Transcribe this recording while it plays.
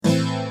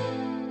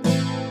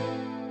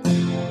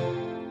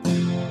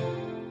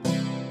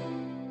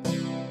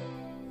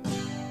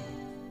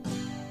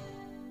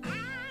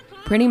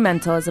Pretty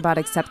Mental is about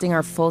accepting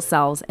our full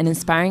selves and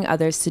inspiring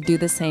others to do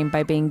the same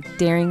by being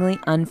daringly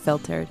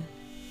unfiltered.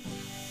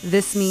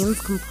 This means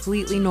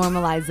completely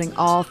normalizing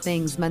all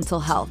things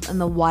mental health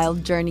and the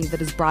wild journey that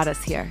has brought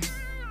us here.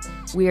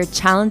 We are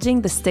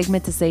challenging the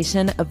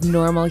stigmatization of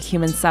normal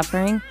human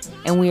suffering,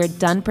 and we are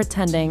done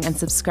pretending and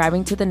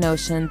subscribing to the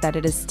notion that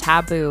it is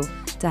taboo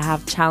to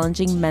have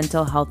challenging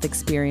mental health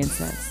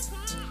experiences.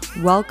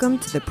 Welcome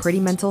to the Pretty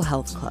Mental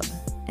Health Club,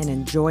 and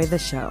enjoy the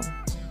show.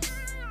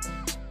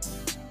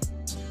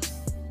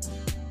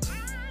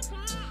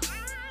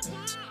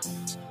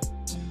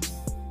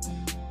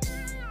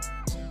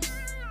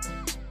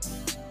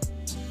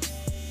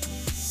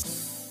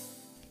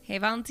 Hey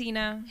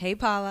Valentina. Hey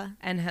Paula.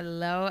 And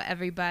hello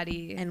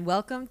everybody. And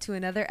welcome to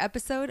another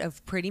episode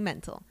of Pretty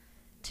Mental.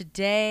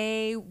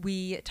 Today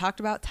we talked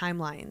about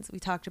timelines. We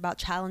talked about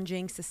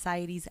challenging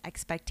society's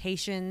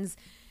expectations.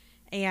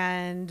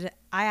 And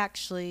I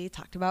actually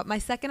talked about my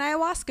second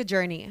ayahuasca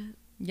journey.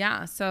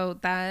 Yeah, so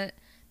that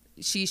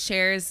she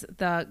shares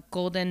the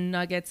golden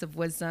nuggets of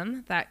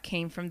wisdom that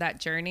came from that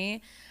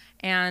journey.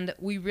 And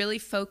we really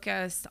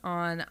focused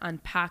on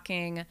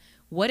unpacking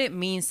what it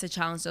means to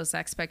challenge those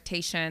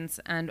expectations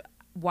and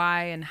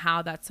why and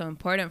how that's so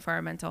important for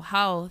our mental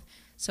health,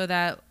 so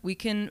that we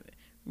can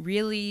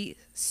really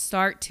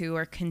start to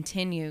or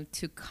continue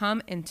to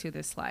come into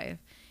this life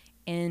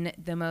in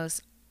the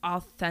most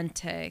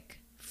authentic,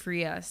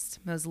 freest,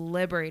 most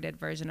liberated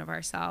version of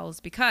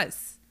ourselves,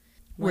 because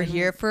we're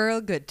here for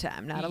a good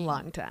time, not a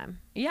long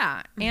time.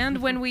 Yeah.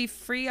 And when we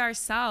free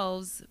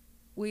ourselves,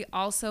 we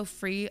also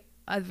free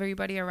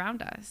everybody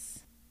around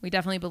us. We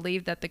definitely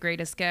believe that the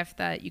greatest gift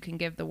that you can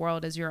give the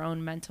world is your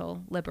own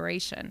mental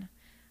liberation.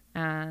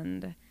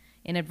 And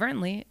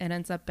inadvertently, it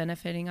ends up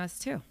benefiting us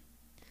too.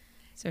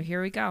 So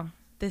here we go.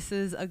 This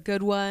is a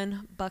good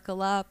one.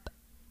 Buckle up.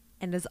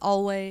 And as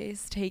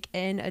always, take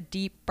in a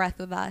deep breath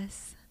with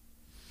us.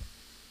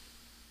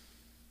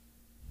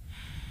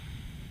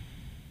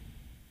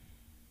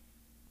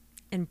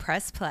 And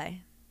press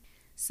play.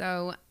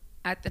 So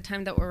at the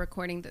time that we're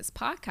recording this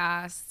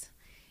podcast,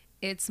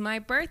 it's my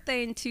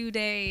birthday in 2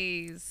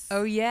 days.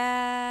 Oh,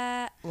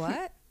 yeah.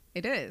 What?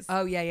 It is.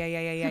 Oh,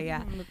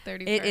 yeah. On the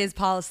 31st. It is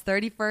Paula's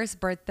 31st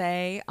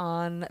birthday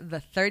on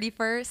the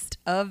 31st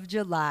of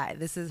July.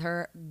 This is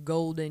her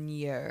golden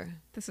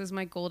year. This is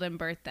my golden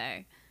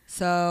birthday.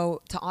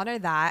 So to honor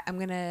that, I'm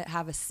going to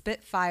have a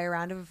spitfire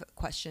round of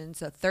questions.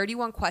 So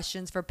 31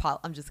 questions for Paula.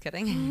 I'm just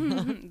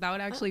kidding. That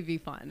would actually be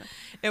fun.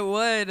 It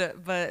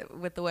would, but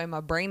with the way my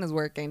brain is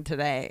working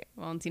today.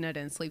 Valentina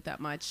didn't sleep that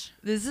much.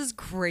 This is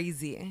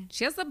crazy.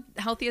 She has the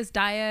healthiest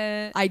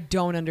diet. I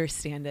don't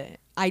understand it.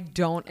 It's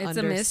understand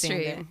a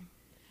mystery. It.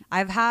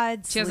 I've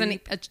had She has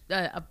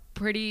a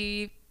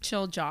pretty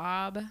chill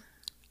job.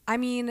 I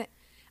mean,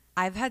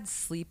 I've had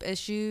sleep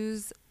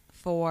issues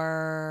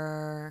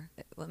for,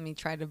 let me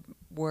try to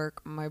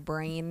work my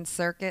brain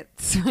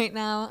circuits right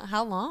now.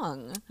 How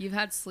long? You've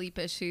had sleep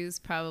issues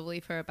probably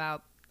for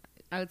about,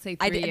 I would say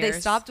 3 years. They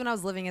stopped when I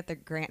was living at the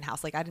Grant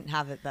house. Like, I didn't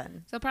have it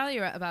then. So probably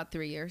about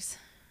 3 years.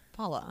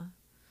 Paula.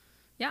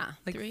 Yeah,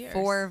 like 3 years.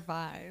 4 or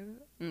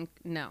 5.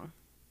 No.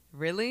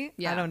 Really?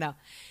 Yeah. I don't know.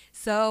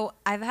 So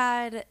I've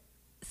had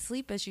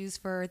sleep issues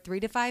for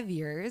 3 to 5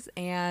 years,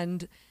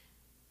 and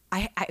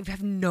I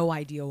have no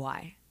idea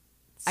why.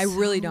 I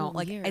really don't.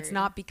 Like, weird. It's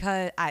not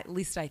because, at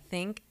least I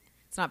think,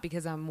 it's not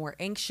because I'm more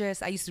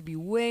anxious. I used to be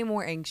way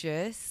more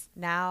anxious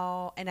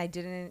now, and I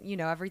didn't,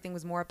 everything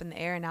was more up in the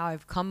air, and now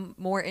I've come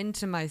more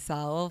into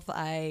myself. You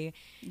have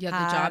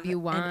the job you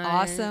want. An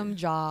awesome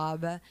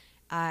job.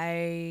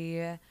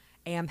 I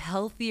am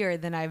healthier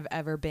than I've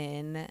ever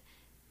been.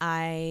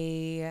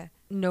 I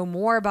know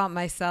more about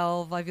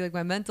myself. I feel like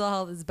my mental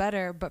health is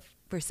better, but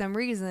for some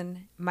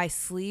reason, my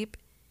sleep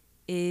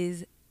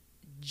is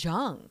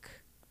junk.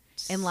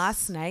 And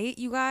last night,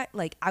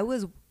 I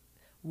was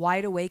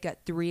wide awake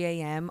at 3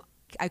 a.m.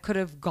 I could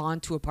have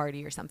gone to a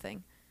party or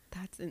something.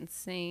 That's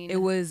insane.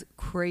 It was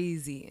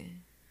crazy.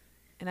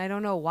 And I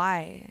don't know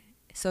why.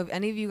 So if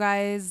any of you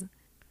guys,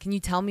 can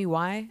you tell me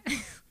why?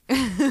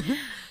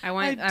 I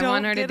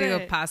want her to do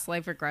a past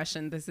life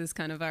regression. This is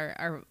kind of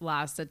our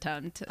last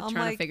attempt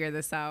trying to figure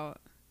this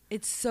out.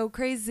 It's so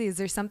crazy. Is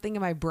there something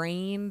in my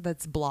brain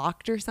that's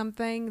blocked or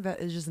something that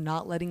is just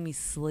not letting me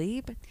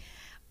sleep?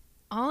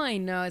 All I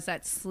know is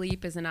that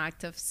sleep is an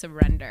act of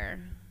surrender.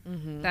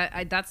 Mm-hmm.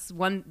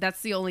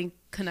 That's the only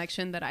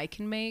connection that I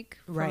can make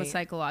from a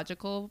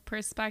psychological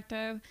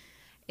perspective.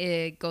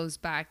 It goes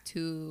back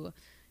to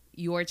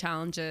your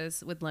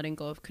challenges with letting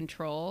go of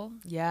control.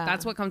 Yeah.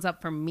 That's what comes up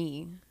for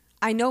me.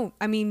 I know.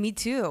 I mean, me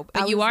too.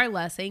 But you are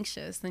less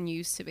anxious than you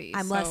used to be.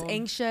 I'm less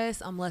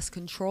anxious. I'm less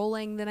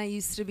controlling than I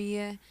used to be.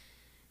 It's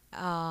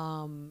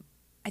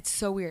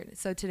so weird.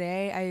 So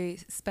today I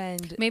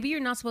spend... Maybe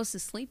you're not supposed to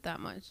sleep that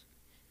much.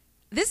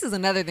 This is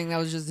another thing that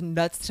was just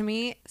nuts to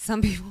me.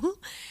 Some people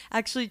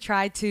actually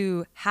try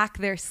to hack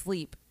their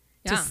sleep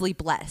to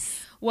sleep less.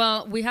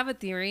 Well, we have a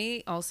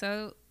theory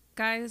also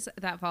guys,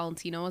 that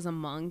Valentina was a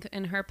monk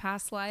in her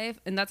past life.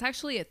 And that's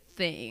actually a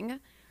thing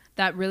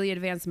that really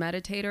advanced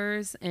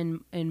meditators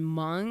and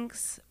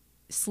monks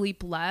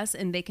sleep less,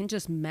 and they can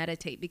just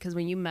meditate, because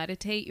when you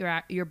meditate,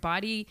 your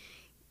body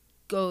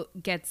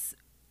gets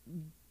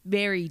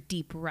very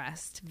deep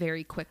rest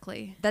very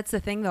quickly. That's the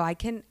thing, though. I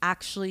can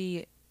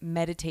actually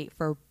meditate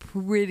for a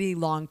pretty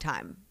long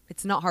time.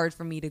 It's not hard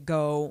for me to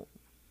go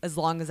as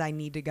long as I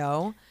need to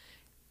go,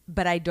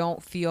 but I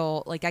don't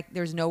feel like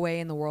there's no way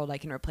in the world I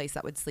can replace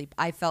that with sleep.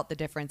 I felt the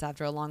difference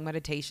after a long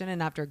meditation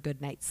and after a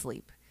good night's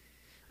sleep.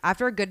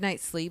 After a good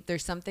night's sleep,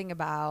 there's something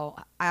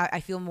about,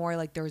 I feel more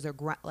like there's the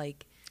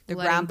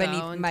ground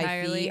beneath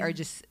my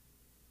feet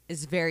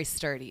is very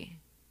sturdy.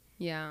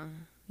 Yeah.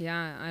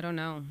 I don't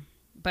know.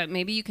 But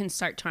maybe you can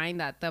start trying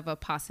the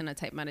Vipassana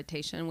type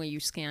meditation where you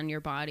scan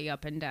your body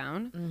up and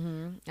down.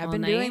 Mm-hmm. I've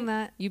been doing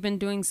that. You've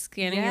been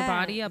scanning your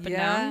body up and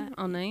down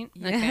all night?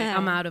 Yeah. Okay,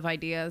 I'm out of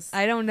ideas.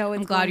 I don't know.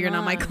 I'm glad you're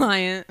not my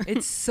client.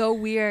 It's so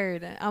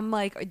weird. I'm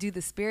like, do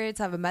the spirits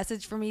have a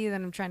message for me that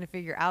I'm trying to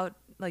figure out?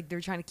 Like,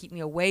 they're trying to keep me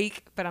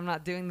awake, but I'm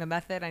not doing the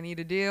method I need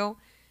to do.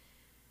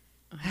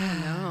 I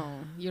don't know.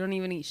 You don't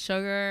even eat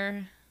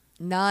sugar?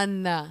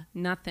 None.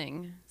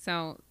 Nothing.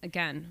 So,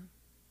 again.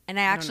 And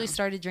I actually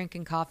started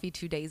drinking coffee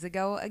 2 days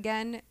ago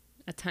again.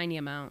 A tiny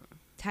amount.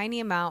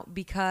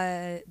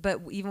 But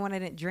even when I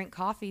didn't drink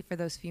coffee for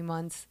those few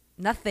months,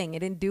 nothing. It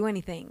didn't do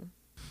anything.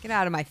 Get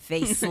out of my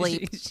face,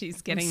 sleep.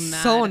 She's getting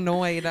mad. So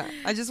annoyed.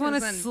 I just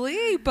want to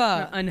sleep.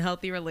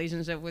 Unhealthy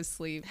relationship with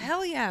sleep.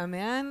 Hell yeah,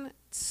 man.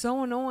 It's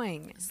so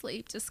annoying.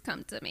 Sleep, just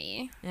come to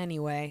me.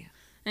 Anyways,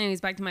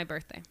 back to my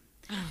birthday.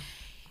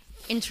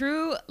 In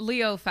true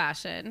Leo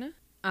fashion,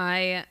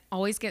 I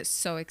always get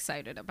so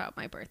excited about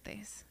my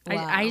birthdays.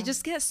 Wow. I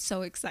just get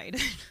so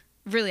excited.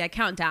 Really, I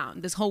count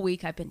down. This whole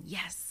week I've been,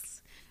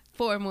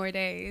 4 more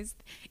days.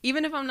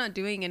 Even if I'm not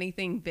doing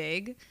anything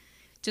big,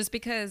 just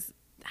because,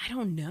 I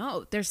don't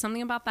know, there's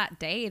something about that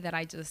day that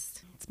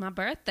it's my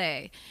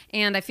birthday.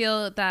 And I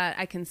feel that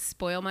I can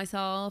spoil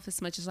myself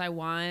as much as I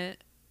want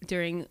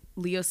during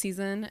Leo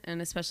season,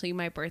 and especially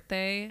my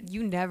birthday.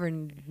 You never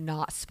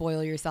not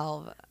spoil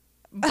yourself.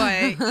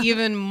 But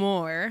even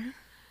more,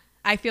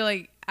 I feel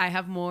like I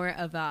have more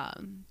of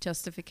a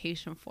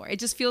justification for it. It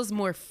just feels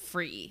more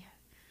free.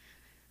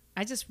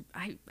 I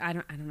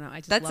don't know.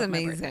 That's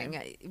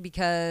amazing,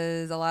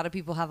 because a lot of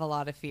people have a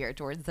lot of fear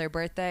towards their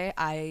birthday.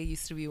 I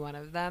used to be one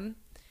of them.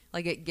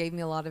 Like, it gave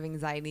me a lot of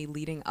anxiety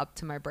leading up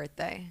to my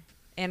birthday,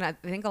 and I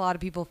think a lot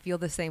of people feel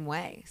the same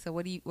way. So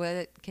what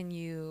can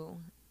you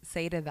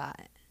say to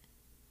that?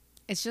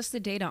 It's just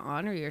a day to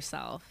honor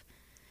yourself.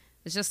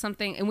 It's just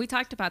something, and we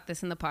talked about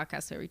this in the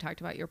podcast where we talked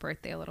about your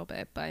birthday a little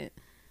bit, but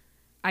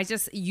I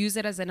just use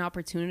it as an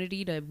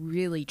opportunity to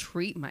really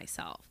treat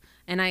myself.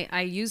 And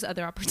I use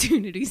other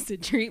opportunities to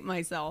treat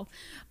myself.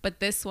 But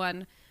this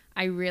one,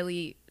 I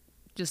really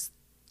just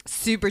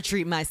super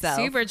treat myself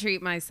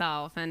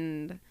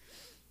and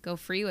go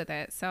free with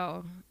it.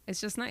 So it's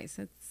just nice.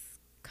 It's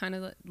kind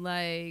of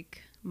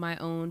like my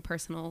own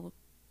personal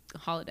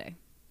holiday.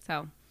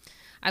 So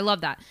I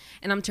love that.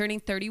 And I'm turning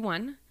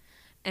 31,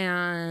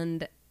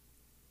 and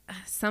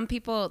some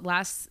people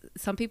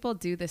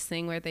do this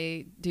thing where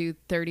they do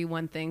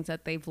 31 things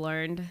that they've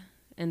learned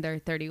in their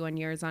 31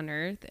 years on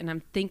earth. And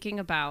I'm thinking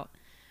about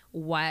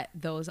what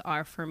those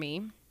are for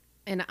me.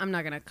 And I'm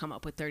not going to come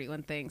up with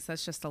 31 things.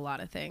 That's just a lot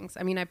of things.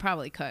 I mean, I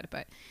probably could,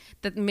 but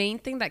the main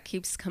thing that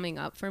keeps coming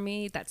up for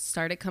me, that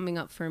started coming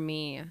up for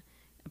me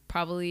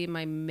probably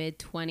my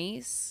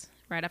mid-20s,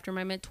 right after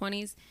my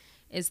mid-20s,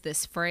 is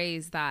this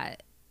phrase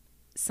that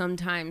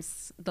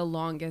sometimes the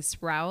longest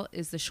route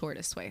is the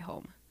shortest way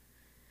home.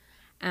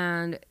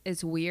 And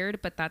it's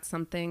weird, but that's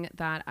something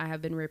that I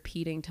have been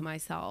repeating to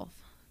myself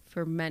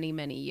for many,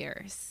 many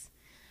years.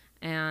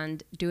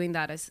 And doing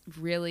that has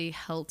really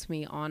helped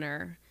me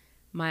honor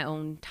my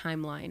own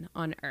timeline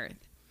on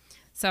Earth.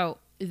 So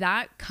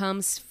that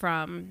comes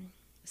from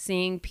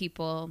seeing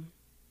people,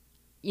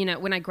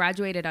 when I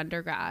graduated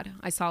undergrad,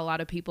 I saw a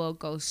lot of people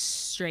go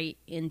straight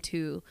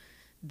into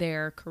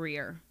their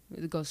career,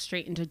 go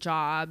straight into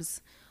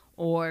jobs,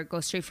 or go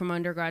straight from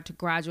undergrad to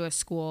graduate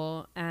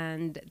school.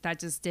 And that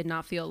just did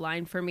not feel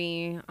aligned for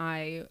me.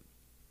 I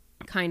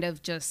kind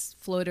of just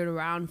floated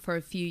around for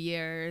a few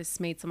years,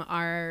 made some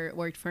art,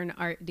 worked for an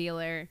art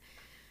dealer,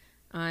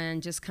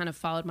 and just kind of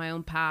followed my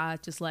own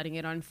path, just letting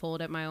it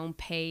unfold at my own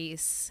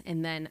pace.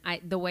 And then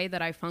the way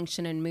that I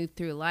function and move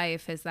through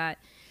life is that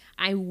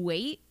I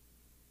wait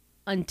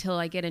until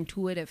I get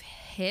intuitive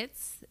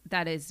hits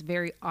that is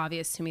very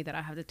obvious to me that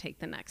I have to take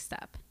the next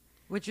step.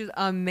 Which is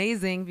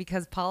amazing,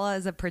 because Paula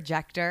is a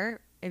projector.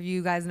 If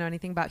you guys know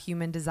anything about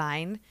human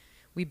design,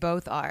 we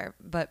both are.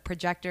 But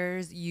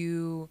projectors,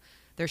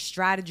 their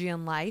strategy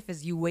in life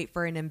is you wait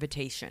for an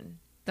invitation.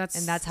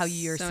 That's how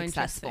you're so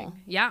successful.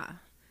 Yeah.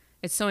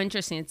 It's so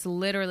interesting. It's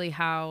literally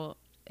how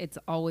it's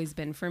always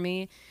been for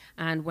me.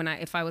 And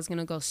if I was going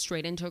to go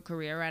straight into a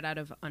career right out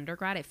of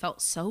undergrad, it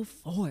felt so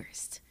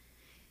forced.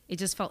 It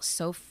just felt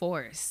so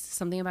forced.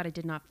 Something about it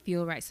did not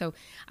feel right. So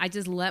I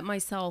just let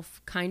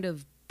myself kind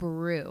of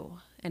brew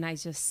and I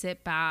just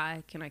sit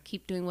back and I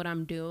keep doing what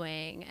I'm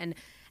doing. And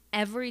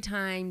every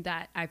time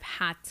that I've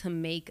had to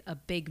make a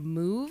big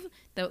move,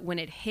 that when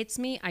it hits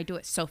me, I do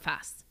it so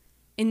fast.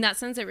 In that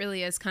sense, it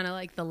really is kind of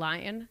like the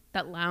lion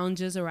that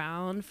lounges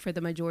around for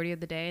the majority of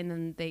the day, and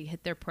then they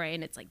hit their prey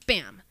and it's like,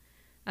 bam.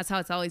 That's how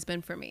it's always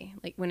been for me.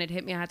 Like when it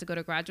hit me, I had to go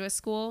to graduate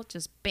school,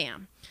 just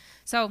bam.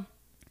 So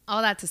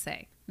all that to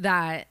say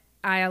that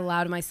I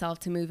allowed myself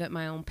to move at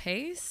my own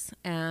pace.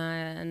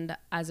 And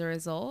as a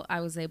result, I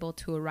was able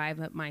to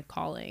arrive at my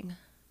calling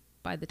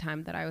by the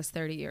time that I was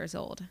 30 years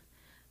old.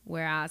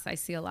 Whereas I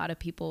see a lot of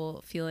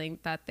people feeling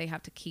that they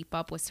have to keep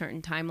up with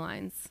certain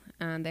timelines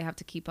and they have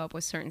to keep up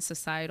with certain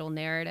societal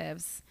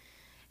narratives.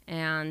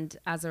 And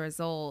as a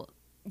result,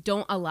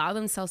 don't allow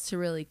themselves to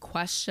really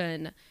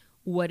question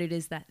what it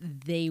is that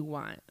they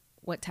want,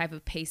 what type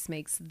of pace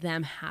makes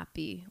them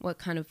happy, what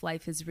kind of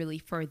life is really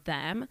for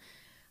them.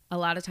 A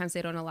lot of times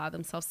they don't allow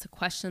themselves to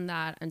question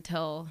that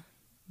until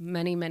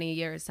many, many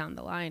years down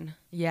the line.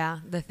 Yeah.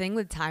 The thing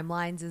with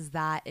timelines is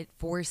that it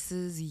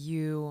forces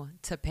you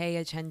to pay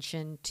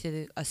attention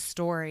to a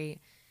story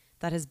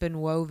that has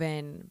been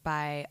woven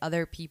by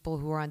other people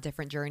who are on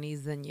different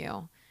journeys than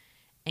you.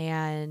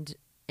 And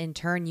in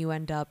turn, you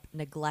end up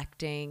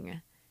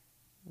neglecting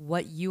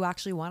what you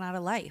actually want out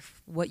of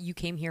life, what you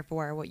came here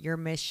for, what your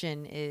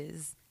mission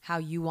is, how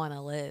you want to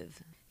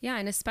live. Yeah.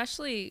 And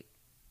especially,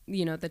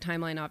 you know, the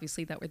timeline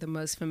obviously that we're the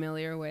most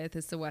familiar with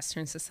is the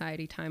Western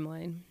society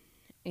timeline.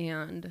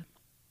 And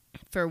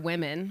for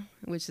women,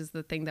 which is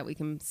the thing that we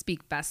can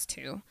speak best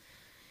to,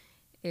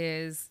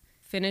 is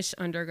finish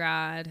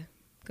undergrad,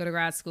 go to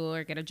grad school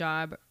or get a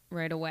job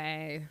right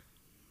away,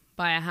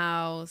 buy a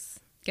house,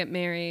 get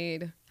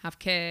married, have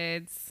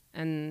kids,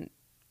 and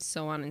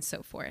so on and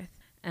so forth.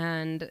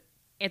 And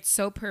it's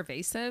so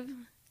pervasive.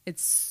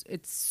 It's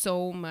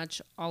so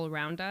much all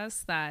around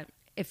us that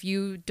if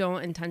you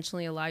don't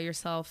intentionally allow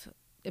yourself,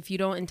 if you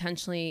don't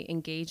intentionally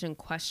engage in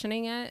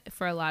questioning it,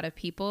 for a lot of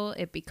people,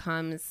 it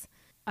becomes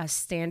a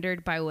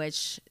standard by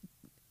which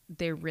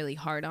they're really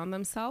hard on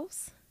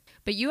themselves.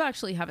 But you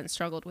actually haven't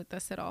struggled with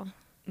this at all.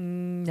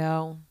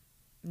 No,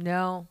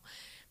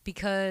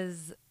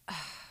 because...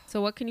 So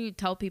what can you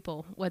tell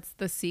people? What's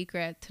the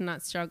secret to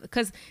not struggle?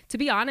 Because to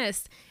be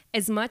honest,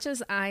 as much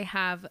as I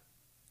have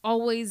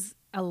always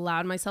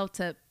allowed myself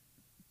to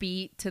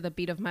beat to the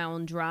beat of my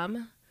own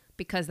drum,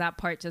 because that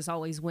part just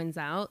always wins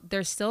out,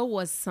 there still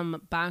was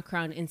some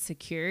background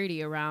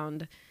insecurity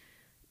around,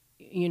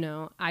 you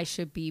know, I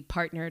should be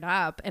partnered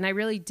up. And I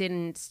really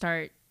didn't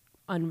start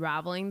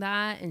unraveling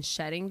that and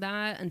shedding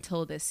that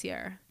until this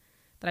year,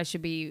 that I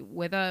should be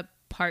with a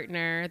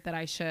partner, that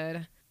I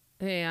should...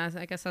 Yeah,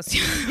 I guess that's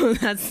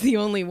the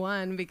only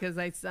one, because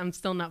I'm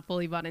still not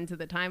fully bought into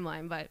the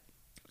timeline. But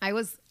I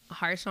was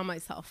harsh on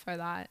myself for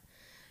that.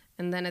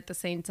 And then at the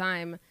same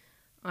time,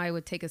 I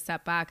would take a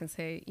step back and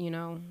say, you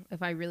know,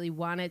 if I really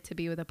wanted to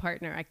be with a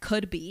partner, I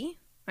could be.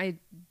 I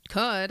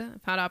could.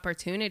 I've had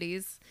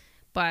opportunities.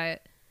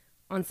 But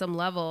on some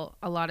level,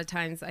 a lot of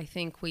times I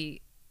think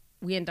we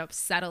end up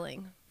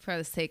settling for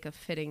the sake of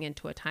fitting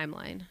into a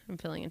timeline and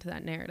filling into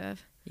that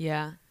narrative.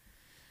 Yeah.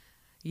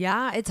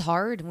 Yeah, it's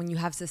hard when you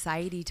have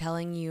society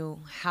telling you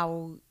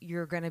how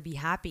you're going to be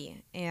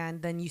happy,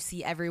 and then you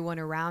see everyone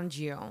around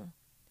you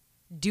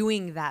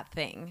doing that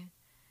thing,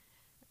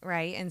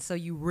 right? And so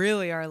you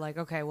really are like,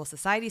 okay, well,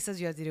 society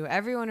says you have to do it.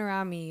 Everyone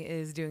around me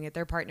is doing it.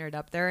 They're partnered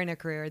up. They're in a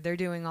career. They're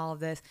doing all of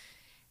this.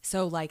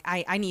 So like,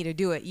 I need to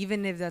do it.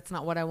 Even if that's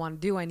not what I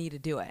want to do, I need to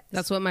do it.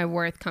 That's what my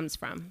worth comes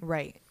from.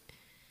 Right.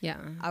 Yeah.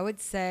 I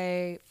would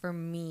say for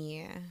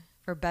me...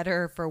 for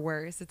better or for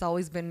worse, it's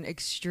always been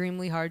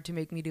extremely hard to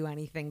make me do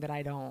anything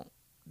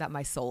that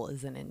my soul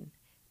isn't in.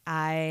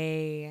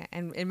 My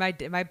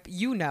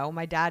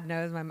dad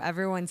knows,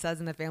 everyone says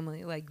in the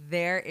family, like,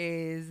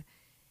 if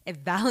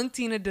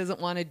Valentina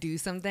doesn't want to do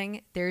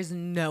something, there's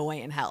no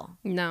way in hell.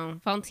 No,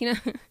 Valentina,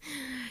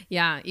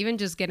 yeah, even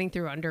just getting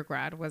through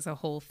undergrad was a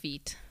whole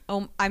feat.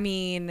 I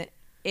mean,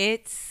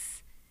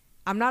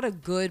 I'm not a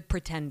good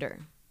pretender.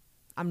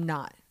 I'm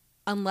not.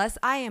 Unless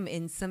I am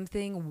in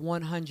something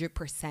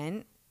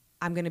 100%,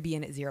 I'm going to be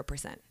in it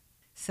 0%.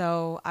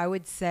 So I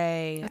would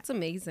say... That's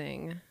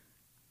amazing.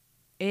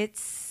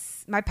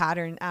 It's... My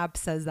pattern app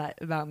says that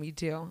about me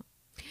too.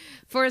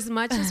 For as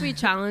much as we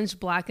challenge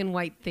black and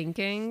white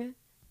thinking,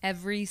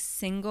 every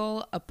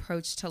single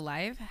approach to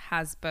life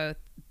has both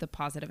the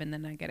positive and the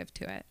negative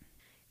to it.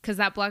 Because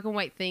that black and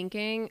white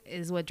thinking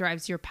is what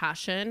drives your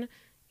passion.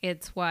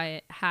 It's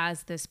what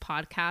has this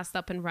podcast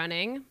up and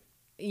running.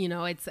 You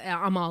know,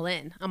 I'm all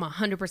in. I'm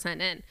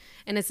 100% in.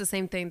 And it's the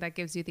same thing that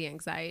gives you the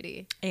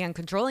anxiety. And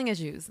controlling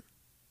issues.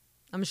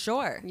 I'm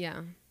sure.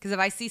 Yeah. Because if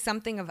I see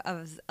something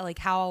of like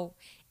how,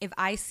 if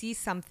I see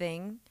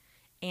something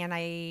and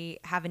I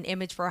have an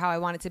image for how I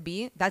want it to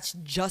be, that's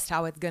just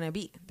how it's going to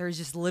be. There's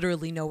just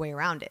literally no way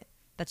around it.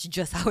 That's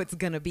just how it's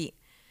going to be.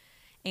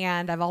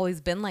 And I've always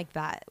been like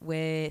that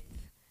with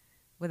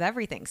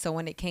everything. So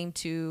when it came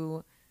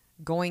to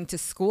going to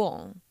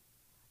school,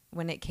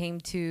 when it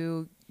came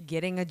to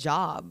getting a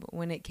job,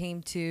 when it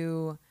came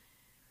to,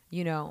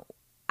 you know,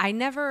 I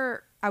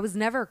never I was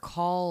never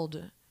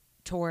called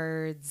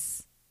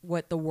towards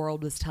what the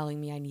world was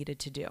telling me I needed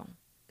to do.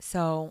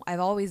 So I've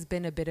always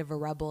been a bit of a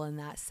rebel in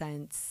that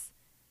sense.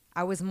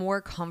 I was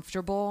more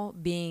comfortable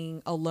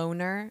being a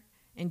loner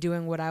and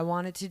doing what I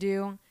wanted to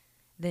do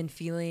than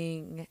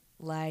feeling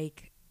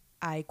like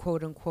I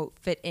quote unquote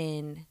fit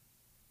in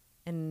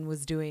and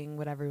was doing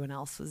what everyone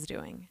else was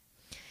doing.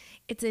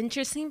 It's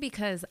interesting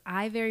because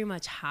I very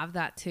much have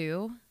that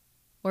too.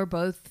 We're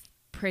both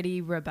pretty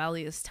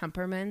rebellious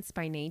temperaments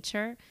by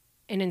nature.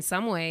 And in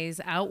some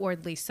ways,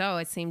 outwardly so,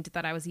 it seemed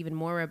that I was even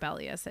more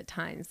rebellious at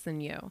times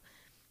than you.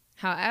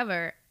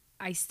 However,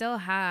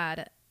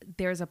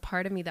 there's a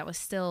part of me that was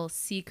still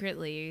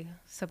secretly,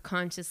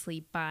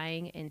 subconsciously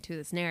buying into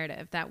this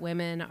narrative that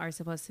women are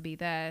supposed to be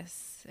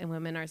this and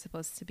women are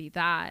supposed to be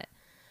that.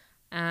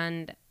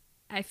 And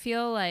I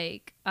feel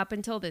like up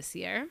until this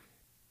year,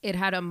 it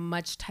had a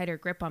much tighter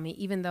grip on me,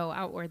 even though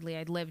outwardly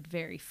I'd lived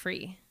very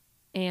free.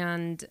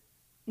 And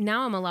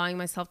now I'm allowing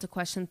myself to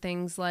question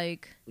things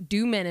like,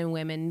 do men and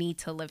women need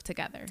to live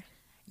together?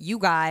 You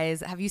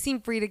guys, have you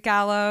seen Frida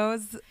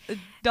Kahlo's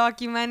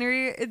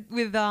documentary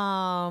with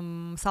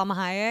Salma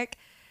Hayek?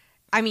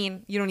 I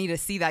mean, you don't need to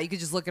see that. You could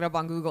just look it up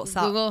on Google.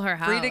 Google her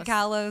house. Frida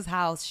Kahlo's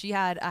house. She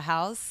had a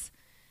house,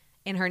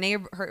 and her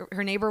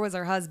neighbor was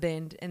her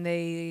husband, and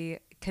they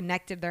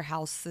connected their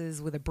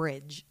houses with a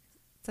bridge.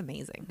 It's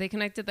amazing. They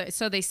connected,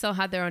 so they still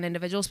had their own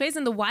individual space.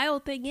 And the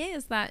wild thing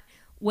is that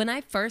when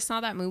I first saw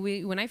that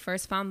movie, when I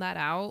first found that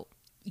out,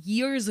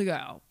 years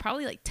ago,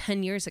 probably like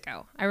 10 years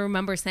ago, I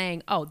remember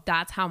saying, oh,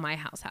 that's how my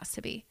house has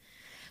to be.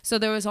 So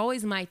there was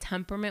always, my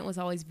temperament was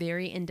always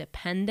very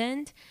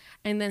independent.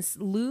 And then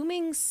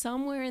looming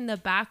somewhere in the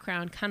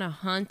background, kind of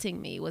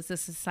haunting me, was the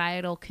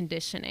societal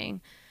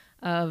conditioning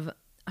of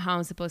how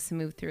I'm supposed to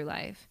move through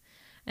life.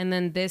 And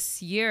then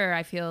this year,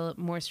 I feel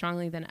more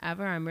strongly than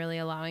ever, I'm really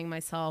allowing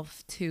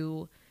myself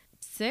to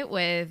sit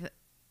with,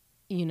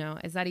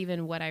 is that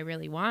even what I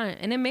really want?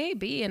 And it may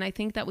be, and I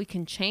think that we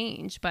can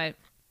change, but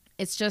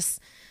it's just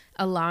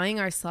allowing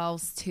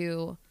ourselves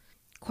to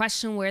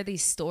question where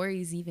these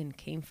stories even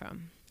came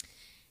from.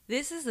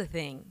 This is the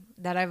thing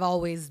that I've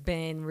always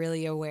been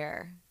really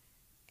aware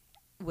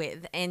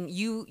with. And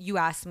you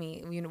asked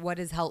me, what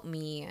has helped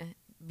me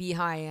be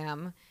how I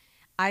am?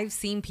 I've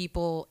seen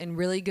people in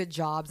really good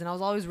jobs, and I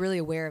was always really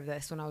aware of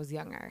this when I was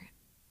younger.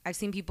 I've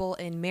seen people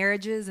in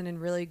marriages and in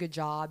really good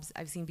jobs.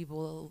 I've seen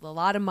people with a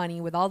lot of money,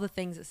 with all the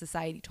things that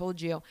society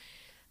told you,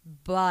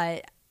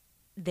 but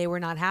they were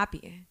not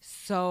happy.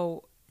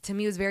 So to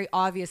me, it was very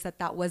obvious that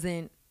that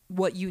wasn't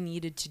what you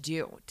needed to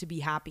do to be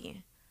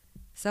happy.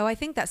 So I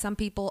think that some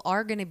people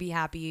are going to be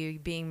happy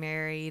being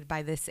married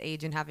by this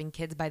age and having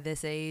kids by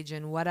this age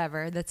and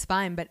whatever. That's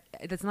fine, but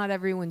that's not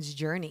everyone's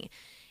journey.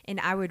 And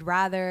I would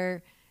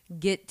rather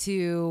get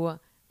to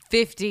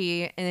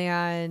 50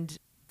 and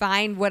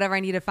find whatever I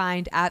need to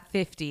find at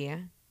 50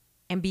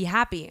 and be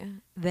happy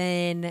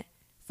than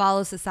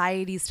follow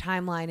society's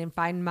timeline and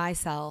find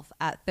myself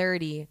at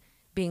 30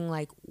 being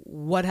like,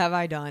 what have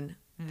I done?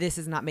 This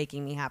is not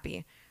making me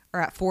happy.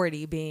 Or at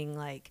 40 being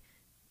like,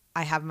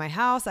 I have my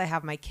house, I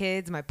have my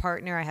kids, my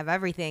partner, I have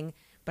everything,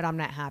 but I'm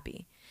not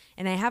happy.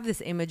 And I have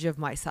this image of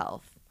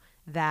myself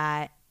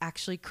that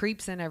actually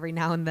creeps in every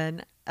now and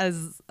then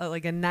as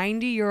like a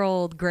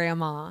 90-year-old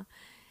grandma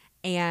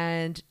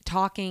and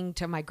talking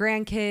to my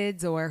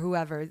grandkids or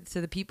whoever,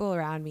 to the people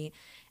around me,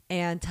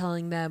 and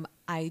telling them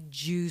I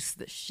juiced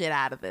the shit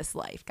out of this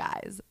life,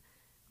 guys.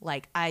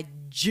 Like, I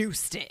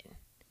juiced it.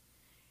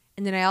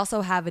 And then I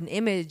also have an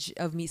image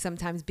of me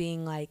sometimes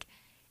being like,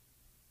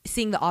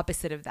 seeing the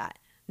opposite of that.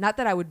 Not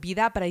that I would be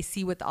that, but I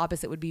see what the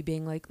opposite would be,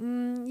 being like,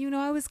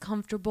 I was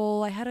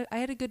comfortable. I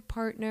had a good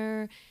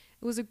partner.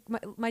 It was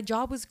my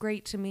job was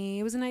great to me.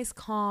 It was a nice,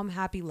 calm,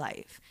 happy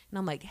life. And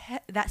I'm like,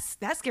 that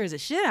scares the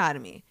shit out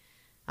of me.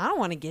 I don't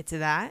want to get to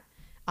that.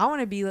 I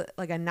want to be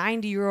like a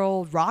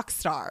 90-year-old rock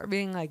star,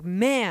 being like,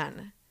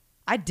 man,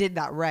 I did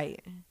that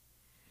right.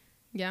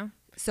 Yeah.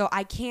 So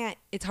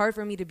it's hard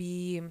for me to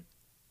be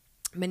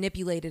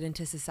manipulated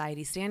into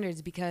society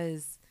standards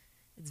because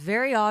it's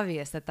very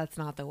obvious that that's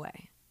not the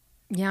way.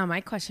 Yeah,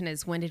 my question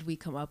is, when did we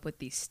come up with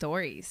these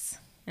stories?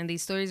 And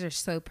these stories are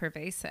so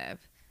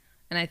pervasive.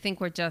 And I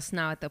think we're just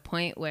now at the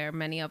point where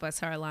many of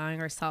us are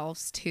allowing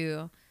ourselves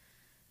to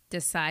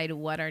decide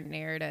what our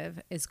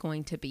narrative is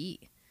going to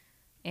be.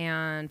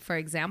 And for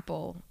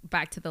example,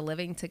 back to the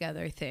living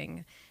together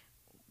thing,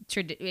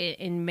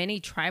 in many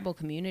tribal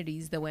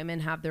communities, the women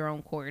have their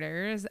own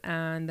quarters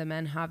and the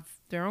men have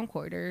their own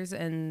quarters,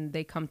 and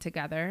they come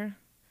together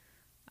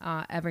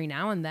every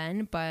now and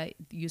then, but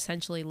you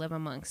essentially live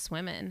amongst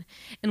women.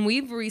 And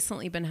we've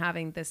recently been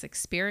having this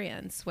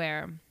experience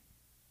where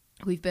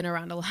we've been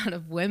around a lot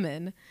of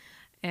women,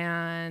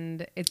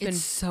 and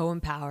it's so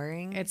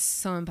empowering. It's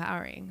so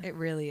empowering. It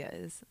really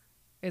is.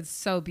 It's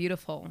so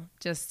beautiful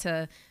just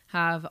to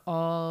have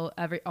all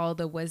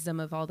the wisdom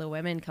of all the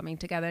women coming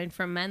together, and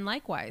for men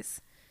likewise,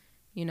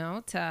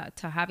 to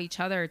have each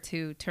other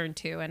to turn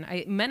to.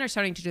 And men are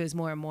starting to do this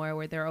more and more,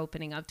 where they're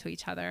opening up to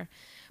each other,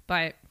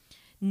 but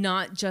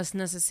not just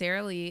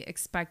necessarily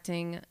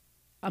expecting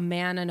a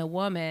man and a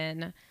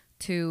woman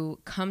to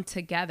come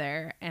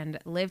together and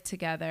live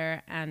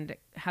together and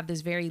have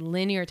this very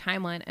linear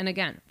timeline. And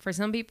again, for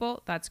some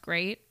people, that's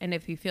great. And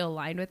if you feel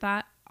aligned with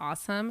that,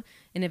 awesome.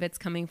 And if it's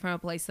coming from a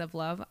place of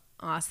love,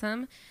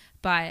 awesome.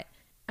 But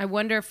I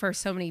wonder for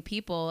so many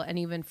people, and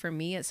even for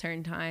me at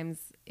certain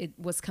times, it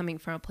was coming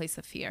from a place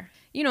of fear.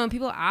 You know, and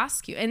people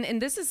ask you,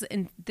 and this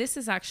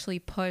is actually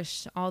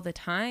pushed all the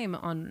time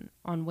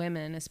on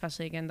women,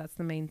 especially, again, that's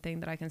the main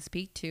thing that I can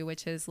speak to,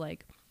 which is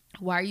like,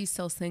 why are you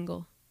still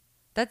single?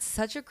 That's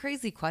such a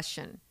crazy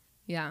question.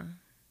 Yeah.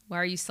 Why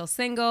are you still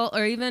single?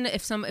 Or even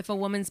if a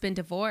woman's been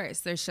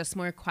divorced, there's just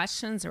more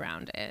questions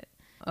around it.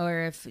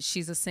 Or if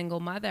she's a single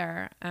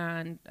mother,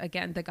 and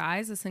again, the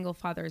guy's a single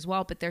father as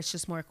well, but there's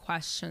just more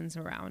questions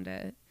around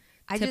it.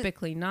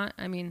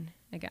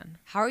 Again.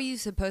 How are you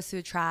supposed to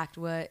attract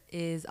what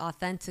is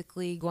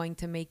authentically going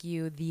to make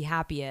you the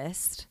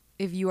happiest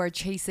if you are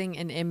chasing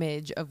an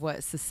image of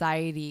what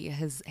society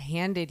has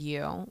handed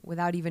you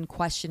without even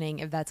questioning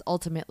if that's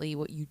ultimately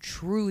what you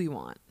truly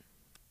want?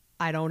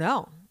 I don't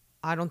know.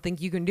 I don't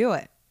think you can do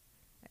it.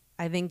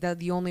 I think that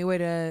the only way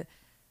to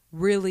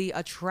really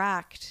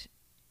attract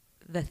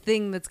the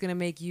thing that's going to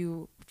make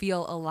you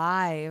feel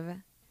alive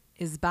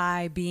is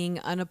by being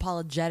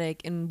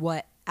unapologetic in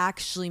what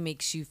actually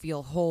makes you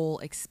feel whole,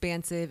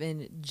 expansive,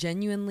 and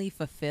genuinely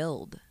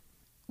fulfilled.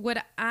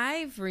 What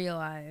I've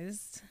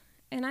realized,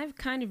 and I've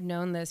kind of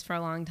known this for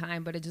a long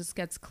time, but it just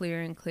gets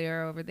clearer and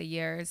clearer over the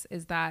years,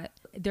 is that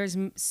there's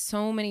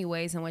so many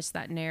ways in which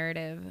that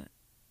narrative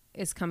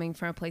is coming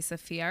from a place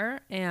of fear,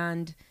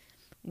 and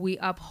we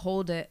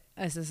uphold it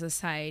as a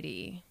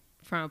society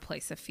from a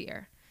place of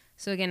fear.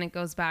 So again, it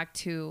goes back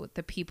to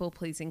the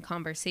people-pleasing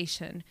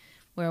conversation,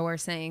 where we're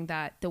saying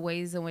that the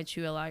ways in which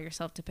you allow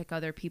yourself to pick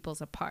other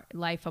people's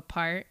life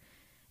apart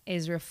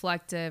is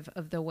reflective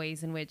of the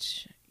ways in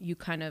which you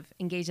kind of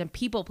engage in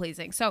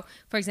people-pleasing. So,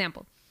 for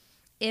example,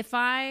 if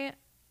I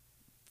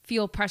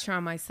feel pressure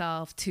on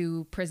myself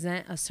to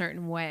present a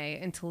certain way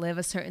and to live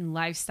a certain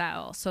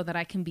lifestyle so that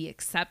I can be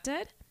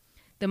accepted,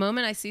 the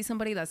moment I see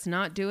somebody that's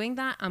not doing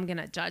that, I'm going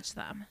to judge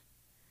them.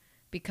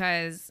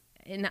 Because,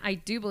 and I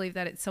do believe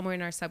that it's somewhere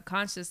in our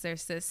subconscious,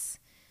 there's this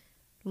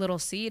little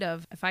seed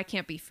of, if I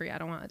can't be free, I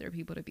don't want other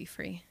people to be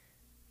free.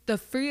 The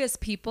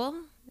freest people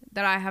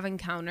that I have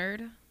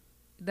encountered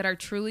that are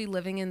truly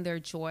living in their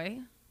joy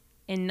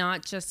and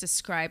not just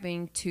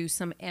ascribing to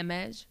some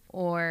image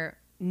or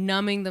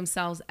numbing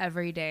themselves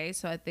every day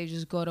so that they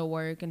just go to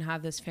work and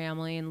have this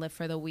family and live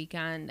for the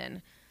weekend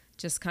and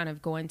just kind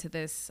of go into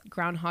this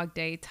Groundhog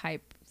Day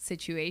type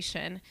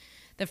situation.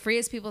 The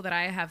freest people that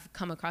I have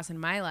come across in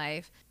my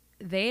life,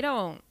 they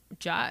don't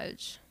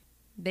judge.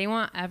 They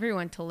want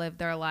everyone to live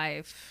their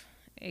life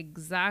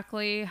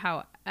exactly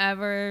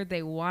however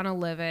they want to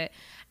live it.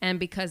 And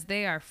because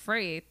they are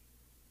free,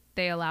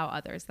 they allow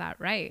others that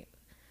right.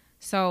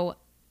 So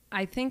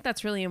I think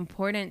that's really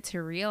important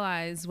to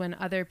realize when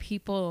other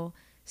people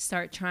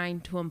start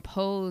trying to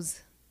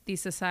impose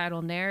these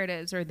societal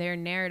narratives or their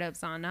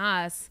narratives on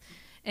us.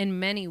 In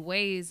many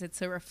ways,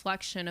 it's a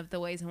reflection of the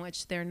ways in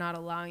which they're not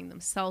allowing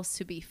themselves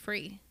to be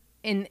free.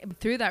 And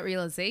through that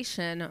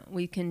realization,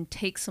 we can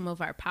take some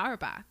of our power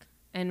back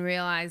and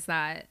realize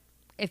that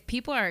if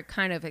people are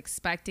kind of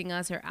expecting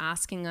us or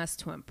asking us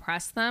to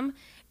impress them,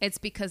 it's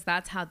because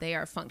that's how they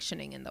are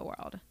functioning in the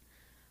world.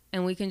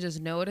 And we can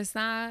just notice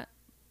that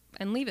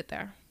and leave it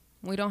there.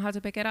 We don't have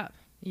to pick it up.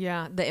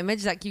 Yeah, the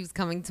image that keeps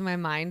coming to my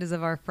mind is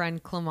of our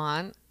friend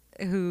Clement,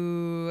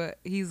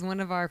 he's one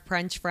of our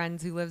French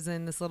friends who lives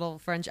in this little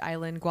French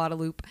island,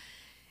 Guadeloupe.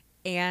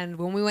 And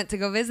when we went to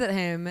go visit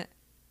him,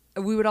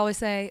 we would always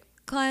say,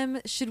 Clem,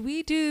 should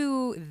we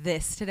do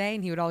this today?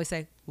 And he would always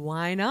say,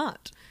 why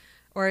not?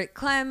 Or,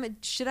 Clem,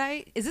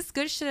 is this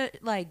good?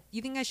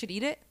 You think I should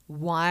eat it?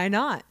 Why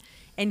not?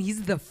 And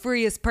he's the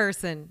freest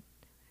person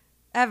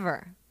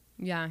ever.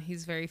 Yeah,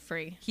 he's very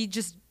free. He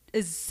just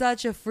is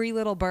such a free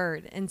little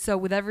bird. And so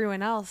with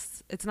everyone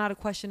else, it's not a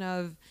question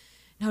of,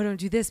 no, don't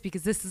do this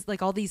because this is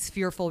like all these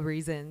fearful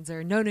reasons,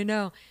 or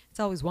no. It's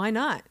always, why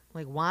not?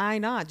 Like, why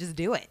not? Just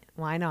do it.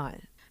 Why not?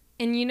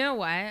 And you know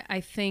what?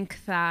 I think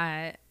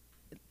that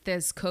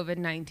this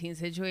COVID-19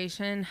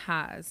 situation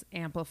has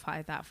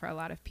amplified that for a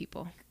lot of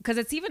people, because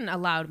it's even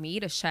allowed me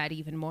to shed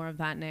even more of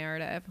that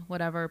narrative,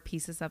 whatever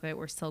pieces of it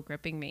were still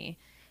gripping me.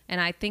 And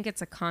I think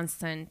it's a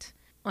constant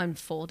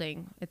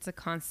unfolding. It's a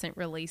constant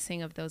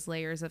releasing of those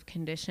layers of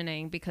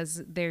conditioning,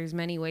 because there's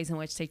many ways in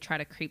which they try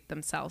to creep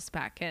themselves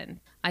back in.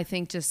 I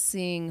think just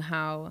seeing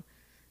how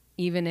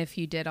even if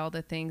you did all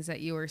the things that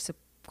you were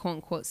quote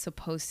unquote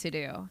supposed to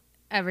do,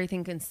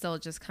 everything can still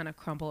just kind of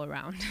crumble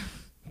around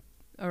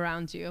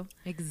you.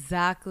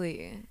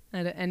 Exactly.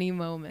 At any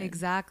moment.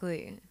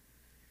 Exactly.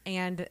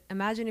 And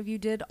imagine if you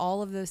did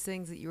all of those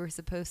things that you were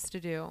supposed to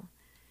do,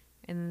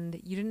 and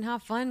you didn't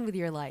have fun with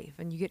your life,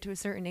 and you get to a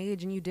certain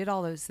age and you did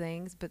all those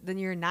things, but then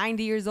you're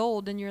 90 years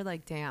old and you're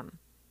like, damn,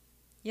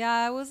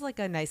 yeah, it was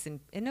a nice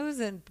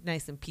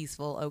and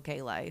peaceful,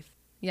 okay life.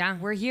 Yeah.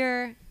 We're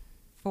here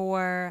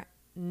for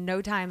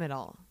no time at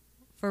all.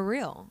 For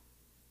real.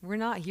 We're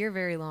not here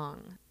very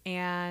long.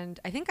 And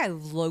I think I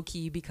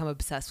low-key become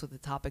obsessed with the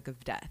topic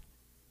of death.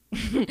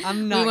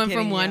 I'm not We went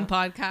kidding from one you.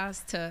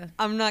 podcast to...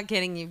 I'm not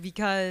kidding you,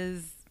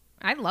 because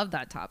I love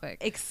that topic.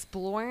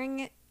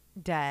 exploring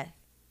death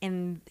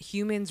and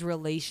humans'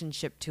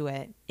 relationship to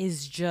it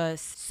is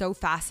just so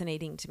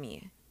fascinating to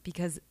me,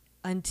 because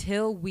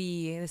until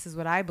we, this is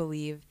what I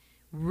believe,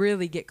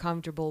 really get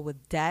comfortable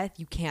with death,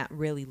 you can't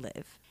really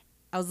live.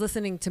 I was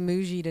listening to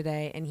Muji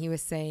today, and he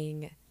was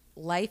saying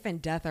life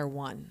and death are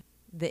one.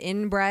 The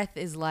in-breath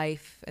is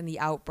life and the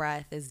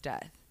out-breath is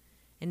death.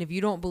 And if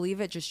you don't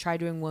believe it, just try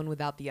doing one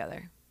without the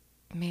other.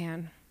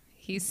 Man,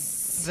 he's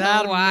so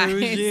That wise.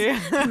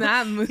 Muji.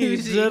 That Muji. He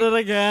did it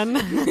again.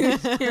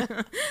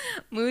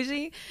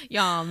 Muji,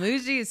 y'all,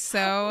 Muji is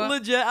so...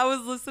 Legit, I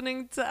was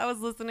listening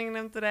to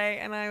him today,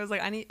 and I was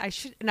like, and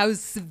I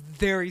was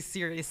very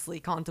seriously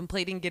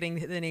contemplating getting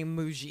the name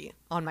Muji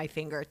on my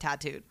finger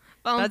tattooed.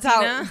 That's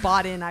how Valentina.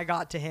 bought in I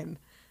got to him.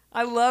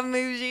 I love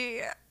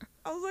Muji.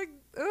 I was like,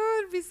 oh,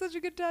 it'd be such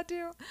a good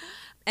tattoo.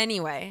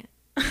 Anyway,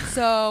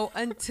 so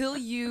until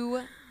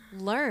you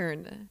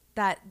learn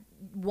that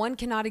one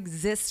cannot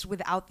exist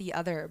without the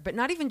other, but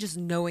not even just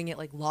knowing it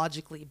like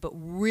logically, but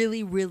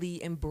really,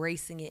 really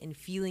embracing it and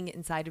feeling it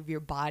inside of your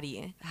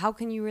body, how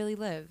can you really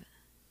live?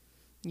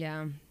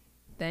 Yeah.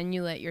 Then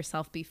you let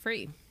yourself be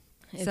free.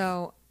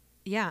 So,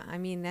 yeah, I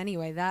mean,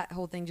 anyway, that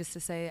whole thing just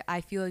to say,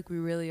 I feel like we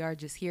really are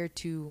just here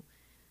to,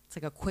 it's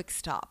like a quick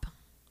stop.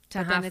 To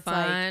But then have it's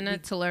fun,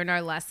 like to learn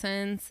our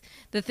lessons.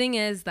 The thing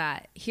is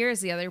that here's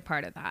the other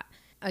part of that.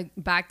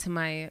 Back to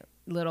my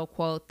little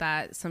quote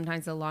that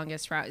sometimes the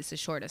longest route is the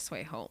shortest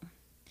way home.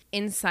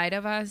 Inside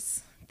of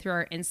us, through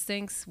our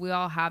instincts, we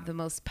all have the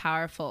most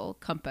powerful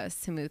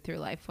compass to move through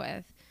life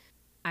with.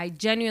 I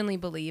genuinely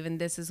believe, and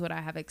this is what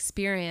I have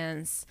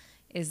experienced,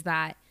 is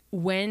that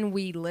when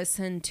we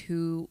listen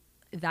to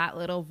that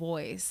little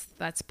voice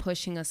that's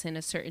pushing us in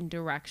a certain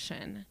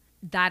direction,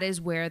 that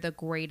is where the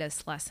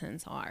greatest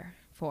lessons are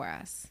for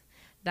us.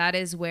 That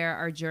is where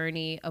our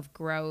journey of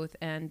growth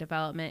and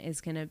development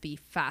is going to be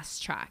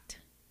fast-tracked,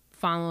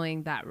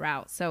 following that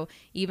route. So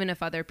even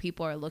if other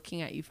people are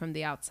looking at you from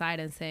the outside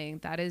and saying,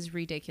 that is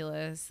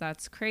ridiculous,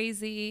 that's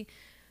crazy,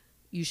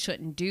 you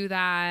shouldn't do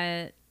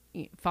that,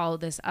 follow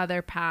this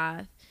other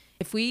path.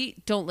 If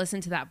we don't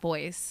listen to that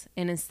voice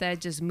and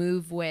instead just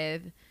move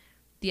with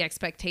the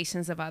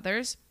expectations of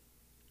others,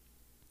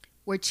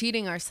 we're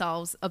cheating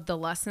ourselves of the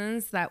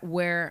lessons that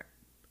were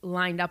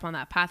lined up on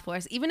that path for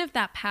us. Even if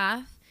that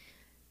path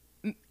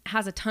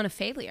has a ton of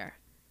failure,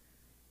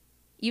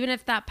 even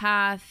if that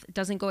path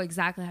doesn't go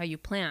exactly how you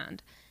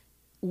planned,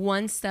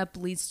 one step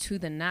leads to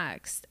the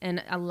next,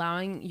 and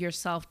allowing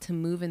yourself to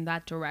move in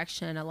that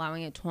direction,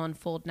 allowing it to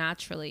unfold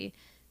naturally,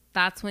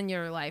 that's when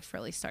your life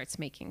really starts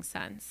making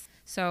sense.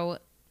 So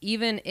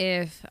even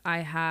if I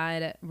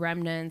had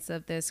remnants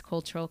of this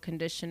cultural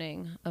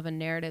conditioning of a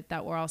narrative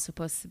that we're all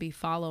supposed to be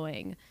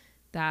following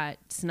that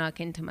snuck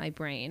into my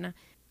brain,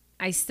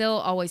 I still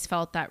always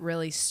felt that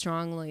really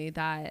strongly,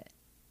 that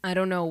I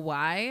don't know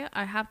why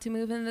I have to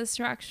move in this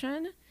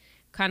direction.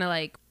 Kind of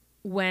like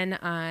when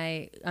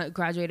I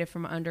graduated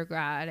from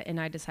undergrad and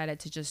I decided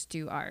to just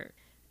do art,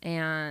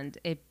 and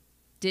it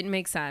didn't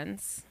make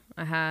sense.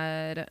 I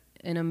had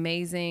an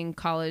amazing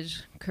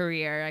college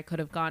career. I could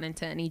have gone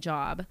into any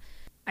job.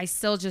 I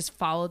still just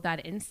followed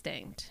that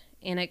instinct,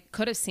 and it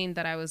could have seemed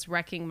that I was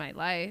wrecking my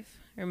life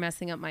or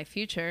messing up my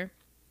future.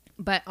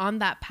 But on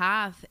that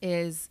path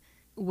is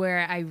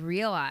where I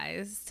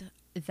realized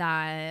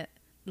that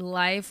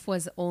life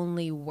was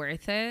only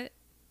worth it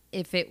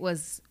if it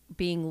was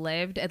being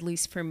lived, at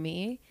least for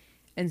me,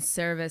 in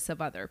service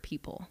of other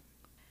people.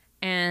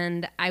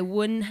 And I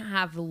wouldn't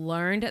have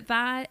learned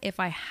that if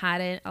I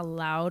hadn't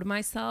allowed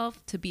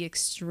myself to be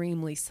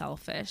extremely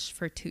selfish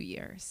for 2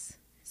 years.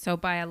 So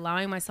by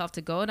allowing myself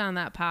to go down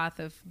that path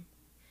of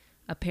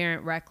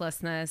apparent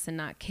recklessness and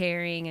not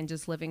caring and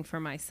just living for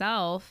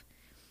myself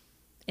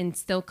and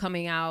still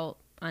coming out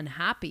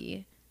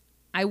unhappy,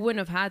 I wouldn't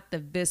have had the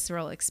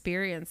visceral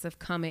experience of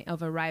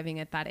arriving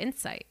at that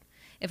insight.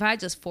 If I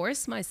just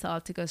forced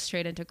myself to go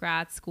straight into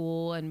grad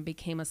school and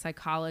became a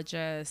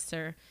psychologist,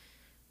 or,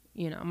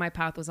 you know, my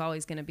path was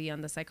always going to be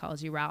on the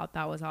psychology route,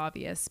 that was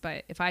obvious.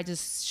 But if I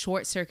just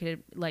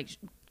short-circuited, like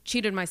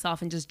cheated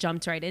myself and just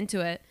jumped right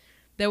into it,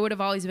 there would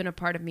have always been a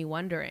part of me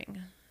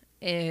wondering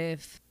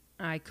if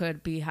I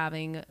could be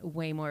having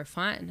way more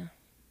fun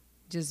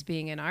just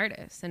being an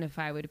artist, and if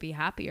I would be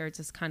happier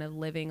just kind of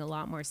living a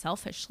lot more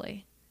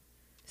selfishly.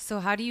 So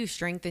how do you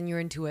strengthen your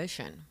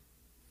intuition?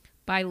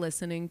 By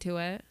listening to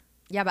it.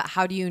 Yeah, but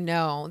how do you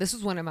know? This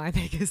was one of my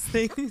biggest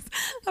things.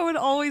 I would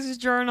always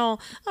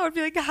journal. I would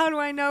be like, how do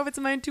I know if it's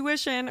my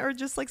intuition or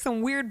just like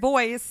some weird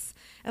voice,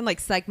 and like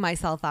psych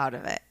myself out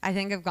of it? I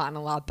think I've gotten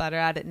a lot better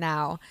at it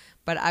now,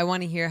 but I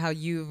want to hear how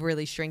you've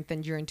really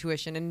strengthened your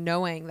intuition and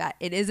knowing that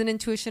it is an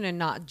intuition and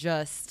not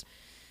just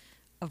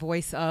a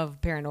voice of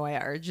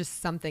paranoia or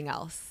just something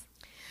else.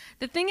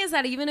 The thing is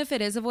that even if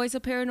it is a voice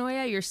of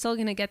paranoia, you're still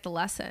going to get the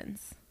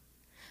lessons.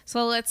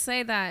 So let's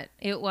say that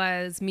it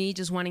was me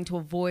just wanting to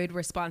avoid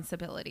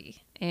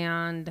responsibility,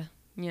 and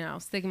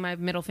sticking my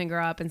middle finger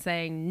up and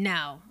saying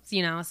no,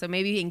 so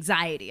maybe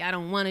anxiety. I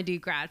don't want to do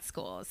grad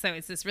school. So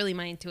is this really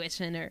my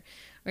intuition or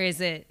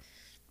is it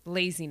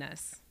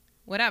laziness?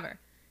 Whatever.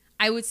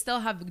 I would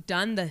still have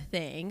done the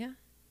thing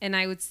and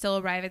I would still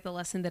arrive at the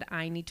lesson that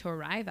I need to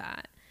arrive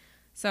at.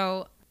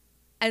 So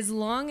as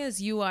long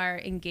as you are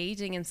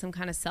engaging in some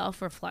kind of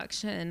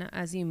self-reflection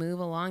as you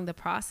move along the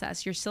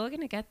process, you're still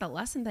going to get the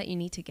lesson that you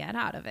need to get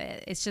out of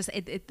it. It's just,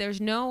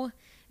 there's no,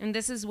 and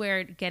this is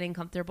where getting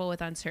comfortable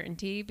with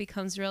uncertainty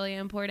becomes really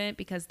important,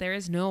 because there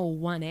is no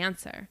one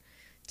answer.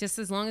 Just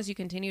as long as you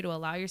continue to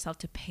allow yourself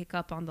to pick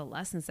up on the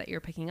lessons that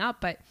you're picking up,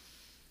 but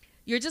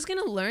you're just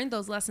going to learn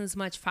those lessons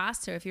much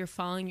faster if you're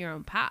following your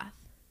own path,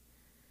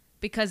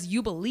 because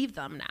you believe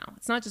them now.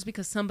 It's not just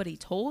because somebody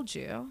told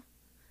you.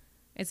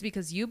 It's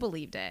because you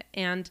believed it.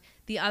 And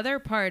the other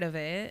part of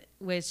it,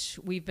 which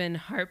we've been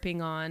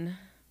harping on,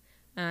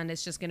 and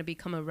it's just going to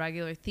become a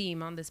regular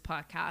theme on this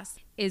podcast,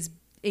 is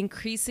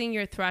increasing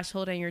your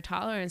threshold and your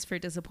tolerance for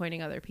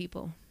disappointing other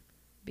people,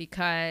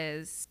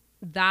 because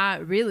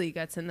that really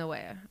gets in the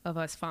way of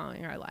us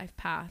following our life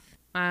path.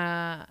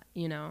 I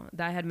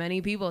had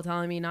many people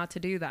telling me not to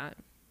do that.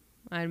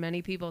 I had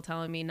many people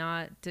telling me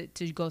not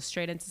to go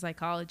straight into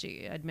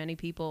psychology. I had many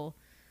people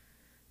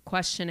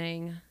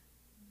questioning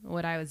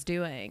what I was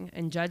doing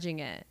and judging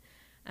it.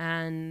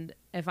 And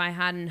if I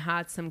hadn't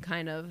had some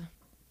kind of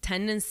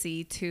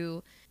tendency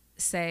to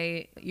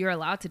say, you're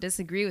allowed to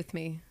disagree with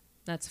me,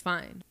 that's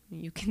fine.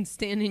 You can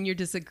stand in your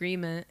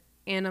disagreement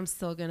and I'm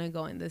still going to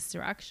go in this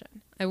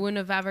direction, I wouldn't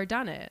have ever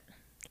done it.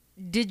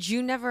 Did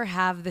you never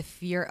have the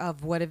fear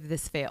of what if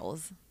this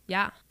fails?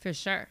 Yeah, for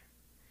sure.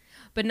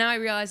 But now I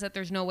realize that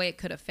there's no way it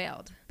could have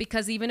failed,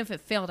 because even if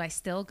it failed, I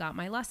still got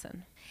my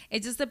lesson.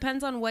 It just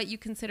depends on what you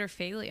consider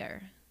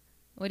failure.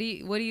 What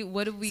do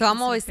we? So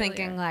I'm always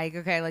thinking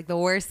okay, the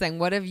worst thing.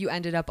 What if you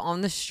ended up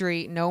on the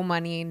street, no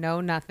money, no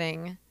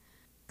nothing?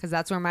 Because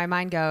that's where my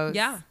mind goes.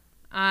 Yeah,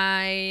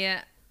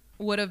 I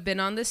would have been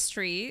on the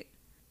street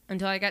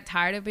until I got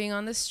tired of being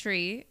on the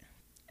street,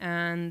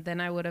 and then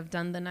I would have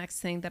done the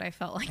next thing that I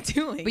felt like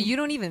doing. But you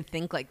don't even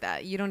think like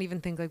that. You don't even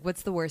think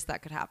what's the worst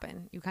that could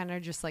happen? You kind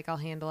of just I'll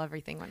handle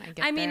everything when I get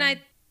there. I mean,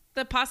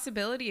 the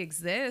possibility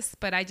exists,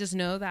 but I just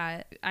know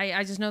that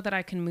I just know that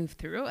I can move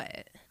through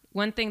it.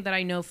 One thing that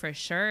I know for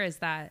sure is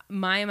that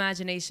my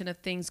imagination of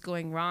things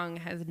going wrong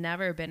has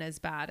never been as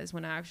bad as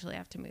when I actually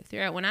have to move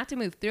through it. When I have to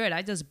move through it,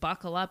 I just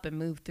buckle up and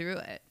move through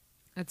it.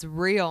 It's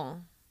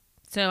real.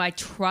 So I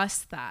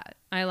trust that.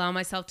 I allow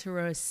myself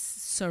to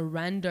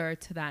surrender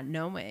to that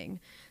knowing.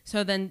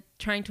 So then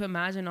trying to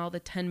imagine all the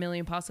 10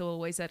 million possible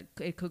ways that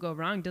it could go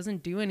wrong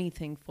doesn't do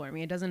anything for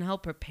me. It doesn't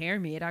help prepare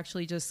me. It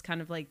actually just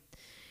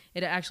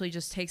it actually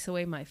just takes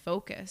away my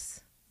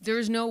focus.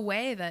 There's no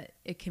way that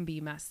it can be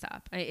messed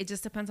up. It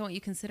just depends on what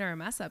you consider a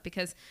mess up,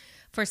 because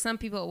for some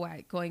people,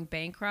 going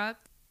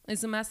bankrupt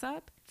is a mess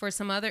up. For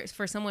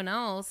someone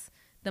else,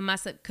 the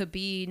mess up could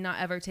be not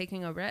ever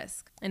taking a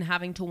risk and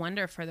having to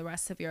wonder for the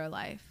rest of your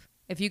life.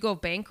 If you go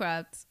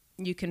bankrupt,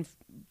 you can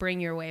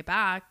bring your way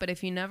back. But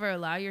if you never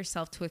allow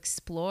yourself to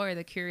explore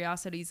the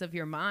curiosities of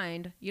your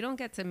mind, you don't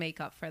get to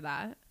make up for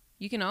that.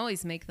 You can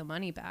always make the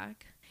money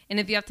back. And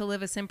if you have to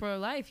live a simpler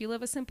life, you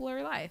live a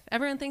simpler life.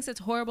 Everyone thinks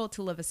it's horrible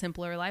to live a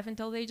simpler life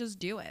until they just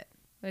do it.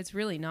 But it's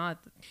really not.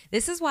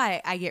 This is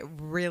why I get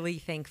really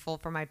thankful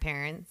for my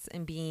parents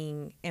and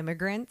being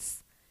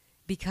immigrants,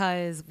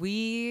 because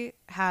we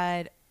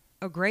had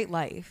a great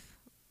life,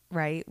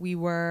 right?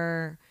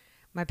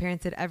 My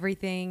parents did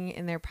everything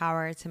in their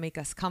power to make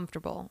us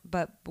comfortable,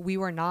 but we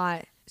were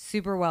not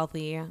super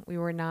wealthy. We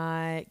were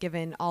not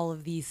given all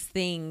of these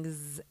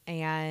things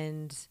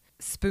and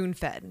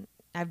spoon-fed.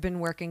 I've been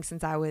working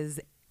since I was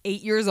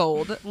 8 years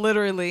old,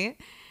 literally.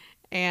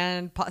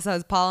 And so I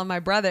was Paul and my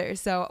brother.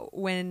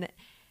 But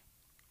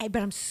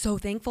I'm so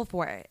thankful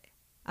for it.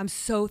 I'm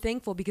so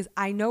thankful because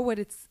I know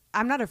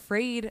I'm not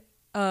afraid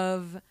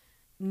of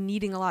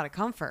needing a lot of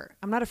comfort.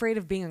 I'm not afraid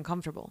of being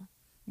uncomfortable.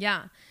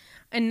 Yeah.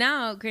 And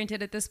now,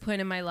 granted, at this point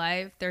in my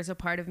life, there's a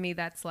part of me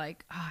that's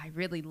like, oh, I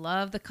really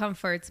love the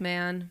comforts,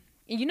 man.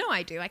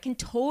 I do. I can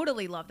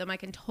totally love them. I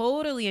can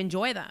totally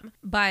enjoy them.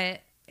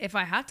 But if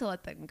I have to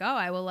let them go,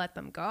 I will let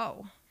them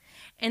go.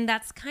 And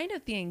that's kind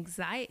of the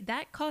anxiety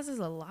that causes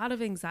a lot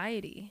of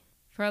anxiety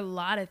for a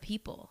lot of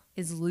people,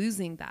 is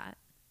losing that.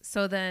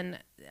 So then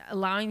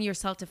allowing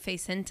yourself to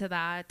face into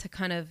that, to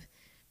kind of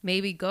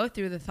maybe go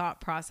through the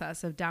thought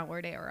process of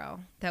downward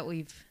arrow that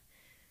we've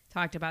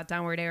talked about.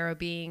 Downward arrow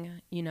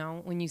being,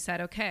 when you said,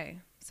 okay,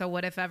 so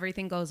what if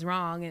everything goes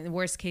wrong? And the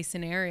worst case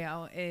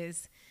scenario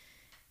is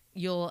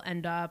you'll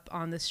end up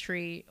on the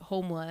street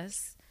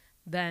homeless.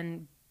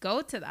 Then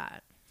go to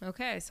that.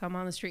 Okay, so I'm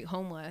on the street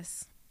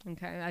homeless.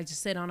 Okay, I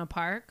just sit on a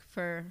park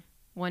for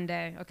one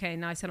day. Okay,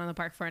 now I sit on the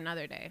park for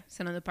another day.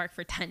 Sit on the park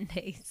for 10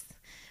 days.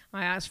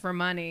 I ask for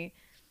money.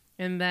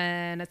 And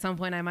then at some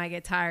point I might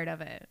get tired of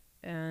it.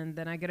 And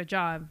then I get a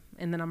job.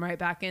 And then I'm right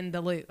back in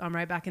the loop. I'm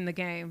right back in the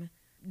game.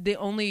 The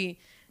only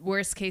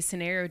worst case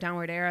scenario,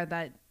 downward arrow,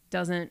 that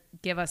doesn't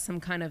give us some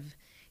kind of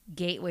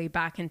gateway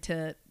back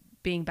into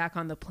being back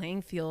on the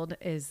playing field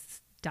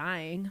is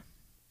dying.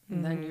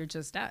 and then you're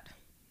just dead,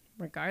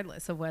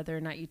 regardless of whether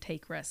or not you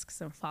take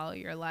risks and follow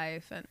your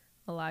life and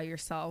allow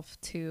yourself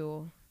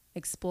to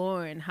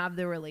explore and have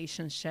the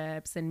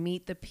relationships and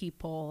meet the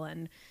people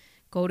and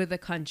go to the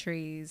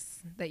countries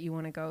that you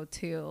want to go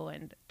to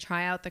and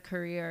try out the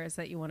careers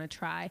that you want to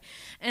try.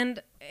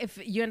 And if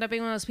you end up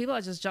being one of those people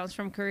that just jumps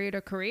from career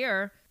to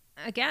career,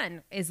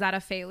 again, is that a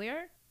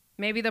failure?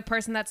 Maybe the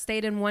person that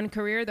stayed in one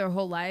career their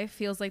whole life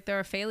feels like they're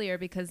a failure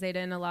because they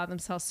didn't allow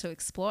themselves to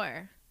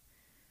explore.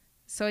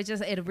 So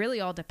it really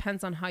all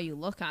depends on how you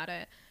look at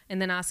it.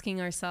 And then asking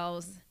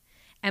ourselves,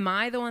 am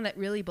I the one that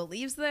really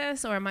believes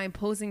this, or am I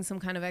imposing some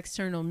kind of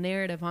external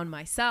narrative on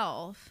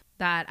myself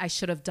that I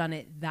should have done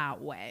it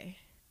that way?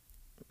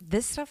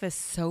 This stuff is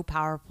so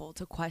powerful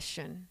to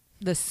question.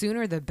 The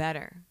sooner the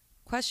better.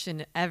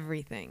 Question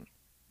everything.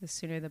 The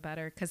sooner the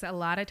better. Because a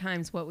lot of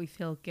times what we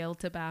feel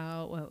guilt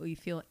about, what we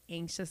feel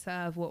anxious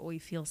of, what we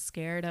feel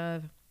scared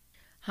of,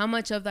 how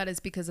much of that is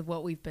because of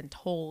what we've been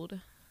told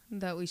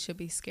that we should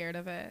be scared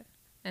of it?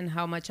 And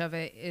how much of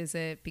it is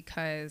it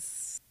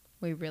because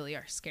we really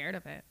are scared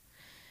of it?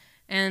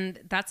 And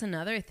that's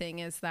another thing,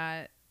 is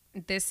that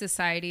this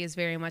society is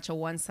very much a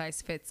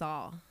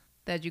one-size-fits-all.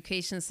 The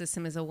education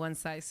system is a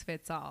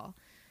one-size-fits-all.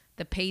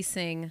 The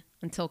pacing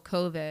until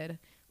COVID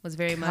was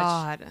very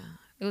much...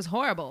 It was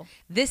horrible.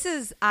 This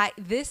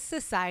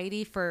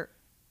society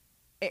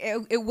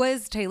it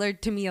was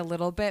tailored to me a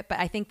little bit, but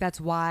I think that's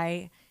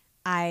why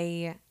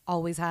it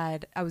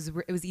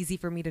was easy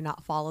for me to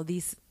not follow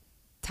these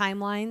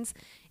timelines,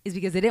 is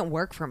because it didn't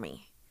work for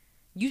me.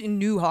 You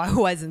knew how I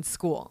was in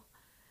school.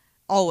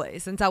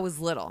 Always, since I was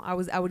little.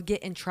 I would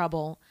get in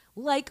trouble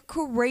like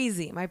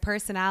crazy. My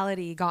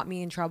personality got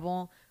me in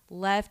trouble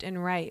left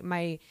and right.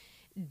 My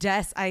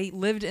desk, I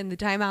lived in the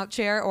timeout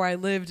chair, or I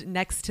lived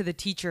next to the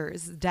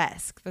teacher's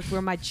desk. That's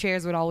where my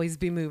chairs would always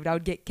be moved. I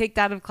would get kicked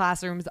out of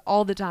classrooms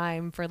all the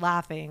time for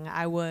laughing.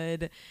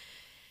 It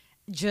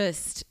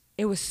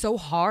was so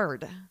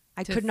hard.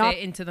 I could not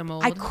fit into the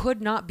mold. I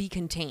could not be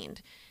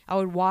contained. I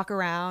would walk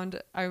around.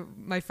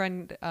 My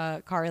friend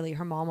Carly,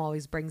 her mom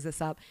always brings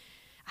this up.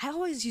 I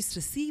always used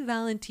to see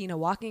Valentina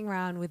walking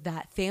around with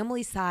that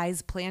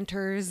family-size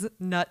Planters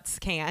nuts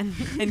can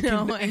in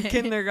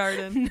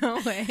kindergarten. No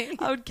way.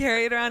 I would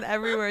carry it around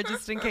everywhere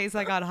just in case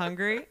I got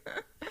hungry.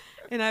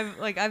 And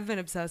I've been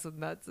obsessed with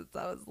nuts since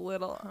I was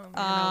little. Oh, man,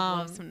 I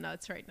love some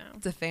nuts right now.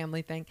 It's a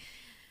family thing.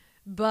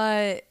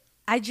 But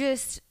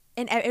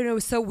and it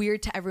was so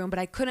weird to everyone, but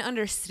I couldn't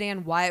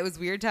understand why it was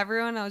weird to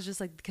everyone. I was just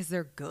like, because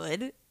they're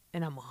good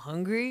and I'm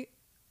hungry.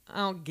 I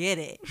don't get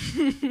it.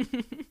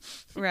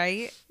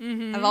 Right?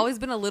 Mm-hmm. I've always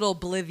been a little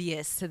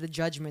oblivious to the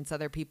judgments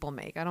other people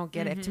make. I don't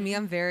get it. To me,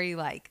 I'm very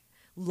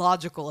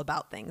logical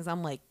about things.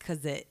 I'm like, because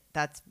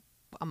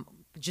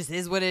just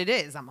is what it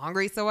is. I'm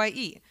hungry, so I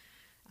eat.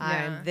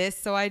 Yeah. I'm this,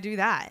 so I do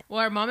that. Well,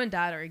 our mom and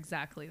dad are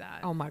exactly that.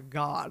 Oh my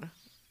God.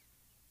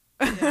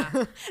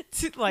 Yeah.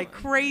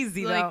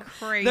 Crazy though.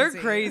 Crazy. They're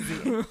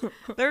crazy.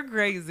 They're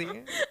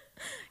crazy.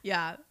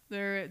 Yeah.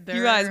 They're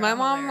you guys, my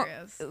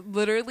hilarious. Mom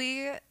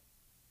literally,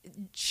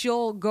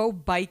 she'll go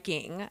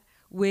biking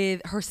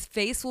with her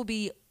face will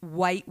be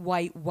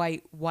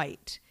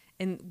white.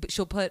 And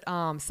she'll put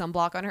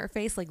sunblock on her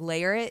face,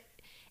 layer it.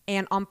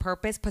 And on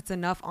purpose puts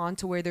enough on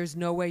to where there's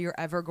no way you're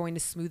ever going to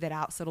smooth it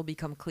out so it'll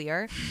become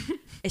clear.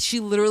 She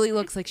literally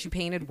looks like she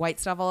painted white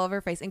stuff all over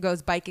her face and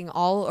goes biking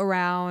all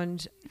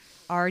around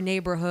our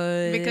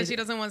neighborhood. Because she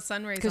doesn't want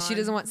sun rays Because she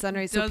doesn't want sun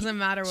rays. Doesn't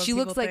matter what she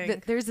people looks think.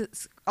 like there's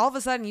this, all of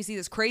a sudden you see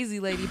this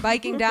crazy lady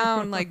biking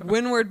down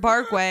Windward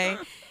Parkway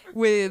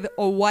with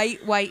a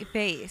white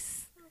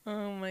face.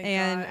 Oh my god!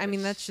 And I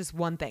mean that's just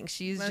one thing.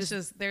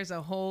 There's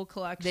a whole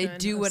collection. They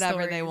do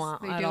whatever they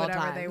want. They do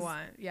whatever they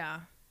want.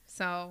 Yeah.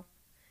 So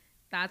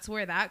that's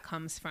where that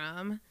comes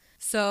from.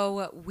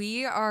 So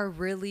we are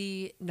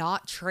really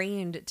not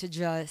trained to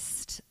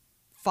just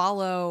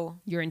follow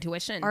your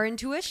intuition, our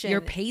intuition,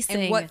 your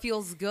pacing, and what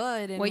feels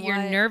good, and what your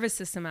nervous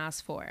system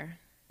asks for.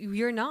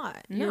 You're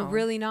not. No. You're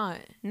really not.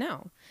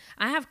 No.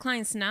 I have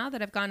clients now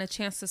that have gotten a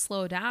chance to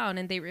slow down,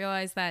 and they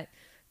realize that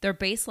their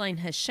baseline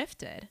has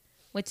shifted,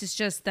 which is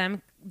just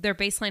their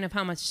baseline of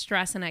how much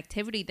stress and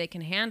activity they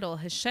can handle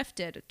has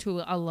shifted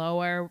to a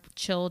lower,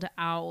 chilled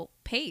out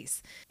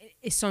pace.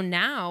 So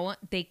now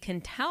they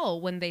can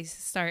tell when they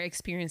start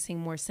experiencing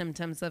more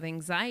symptoms of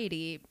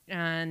anxiety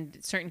and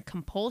certain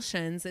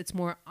compulsions. It's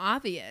more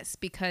obvious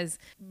because,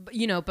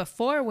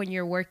 before, when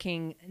you're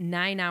working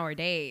 9-hour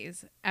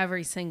days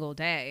every single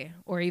day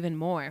or even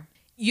more,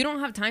 you don't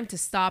have time to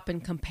stop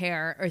and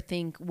compare or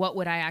think, what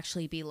would I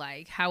actually be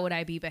like? How would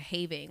I be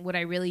behaving? Would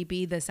I really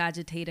be this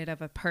agitated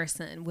of a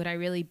person? Would I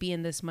really be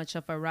in this much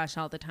of a rush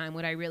all the time?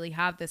 Would I really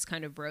have this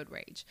kind of road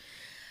rage?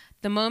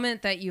 The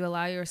moment that you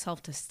allow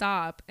yourself to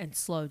stop and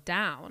slow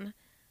down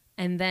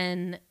and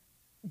then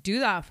do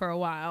that for a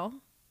while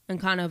and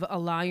kind of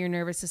allow your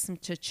nervous system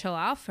to chill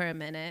out for a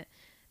minute,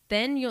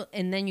 then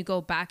you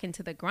go back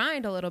into the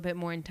grind a little bit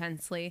more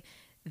intensely,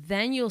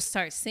 then you'll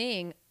start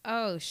seeing,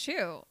 oh,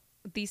 shoot,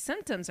 these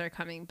symptoms are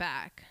coming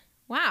back.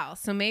 Wow.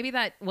 So maybe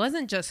that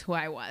wasn't just who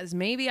I was.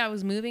 Maybe I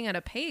was moving at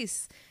a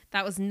pace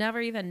that was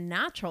never even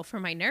natural for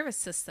my nervous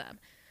system.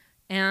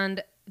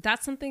 And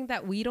that's something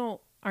that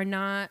are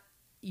not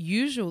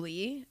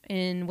usually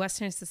in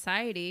Western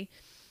society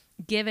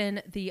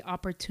given the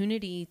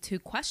opportunity to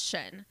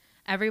question.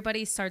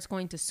 Everybody starts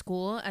going to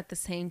school at the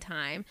same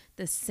time,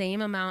 the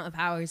same amount of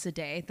hours a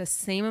day, the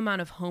same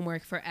amount of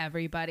homework for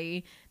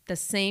everybody, the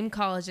same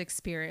college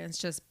experience,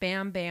 just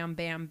bam, bam,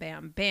 bam,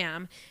 bam,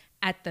 bam,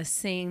 at the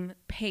same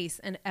pace.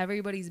 And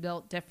everybody's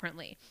built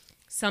differently.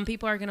 Some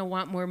people are going to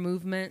want more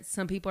movement.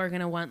 Some people are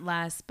going to want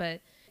less.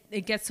 But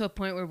it gets to a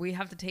point where we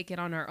have to take it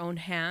on our own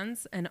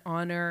hands and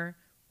honor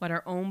what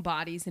our own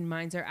bodies and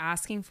minds are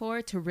asking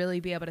for to really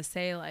be able to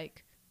say,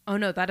 like, oh,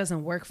 no, that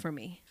doesn't work for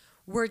me.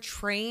 We're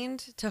trained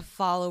to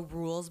follow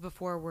rules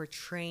before we're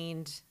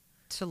trained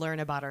to learn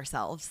about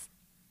ourselves.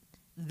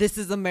 This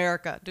is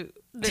America, dude.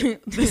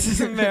 This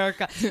is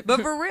America.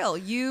 But for real,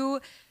 you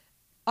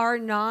are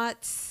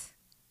not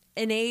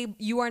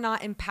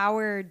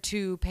empowered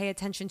to pay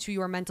attention to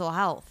your mental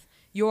health.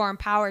 You are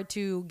empowered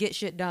to get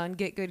shit done,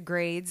 get good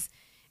grades,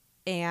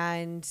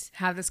 and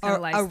have this kind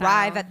of lifestyle.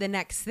 Arrive at the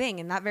next thing.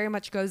 And that very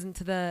much goes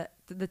into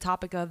the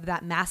topic of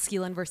that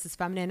masculine versus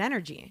feminine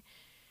energy.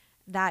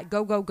 That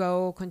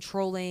go,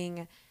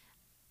 controlling,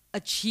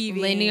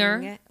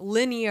 achieving.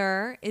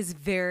 Linear is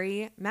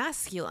very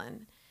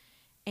masculine.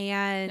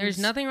 And there's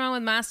nothing wrong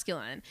with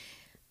masculine.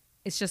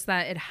 It's just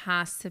that it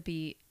has to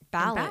be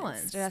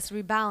balanced. It has to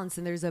be balanced.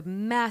 And there's a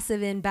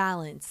massive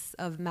imbalance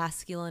of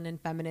masculine and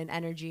feminine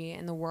energy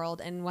in the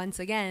world. And once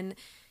again,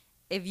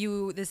 if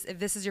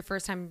this is your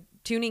first time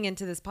tuning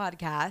into this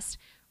podcast,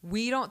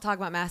 we don't talk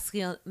about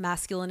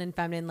masculine and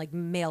feminine like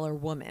male or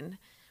woman.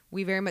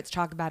 We very much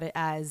talk about it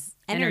as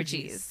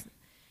energies.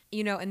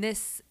 You know, and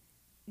this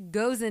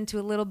goes into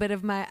a little bit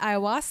of my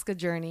ayahuasca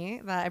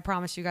journey that I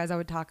promised you guys I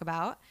would talk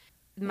about.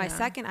 My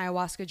second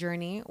ayahuasca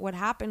journey, what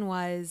happened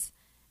was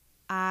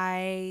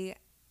it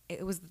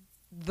was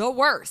the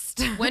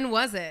worst. When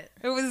was it?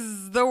 It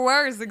was the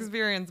worst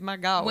experience, my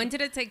God. When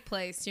did it take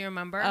place? Do you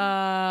remember?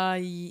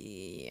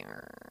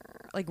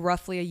 Like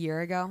roughly a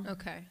year ago.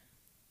 Okay.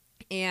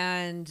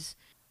 And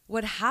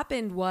what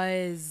happened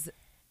was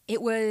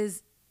it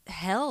was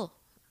hell.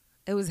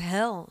 It was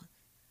hell.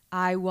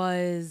 I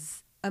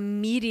was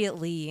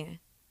immediately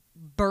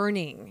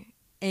burning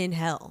in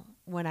hell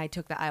when I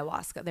took the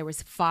ayahuasca. There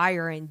was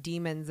fire and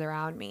demons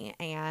around me,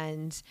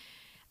 and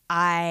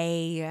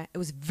it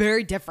was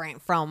very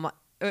different from,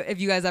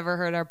 if you guys ever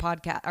heard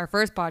our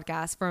first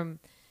podcast from,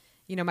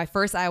 you know, my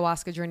first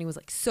ayahuasca journey was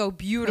like so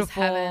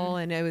beautiful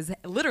and it was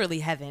literally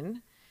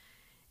heaven.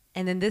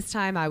 And then this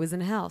time I was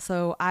in hell.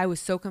 So I was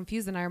so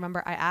confused. And I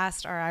remember I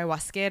asked our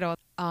ayahuasquero,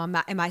 am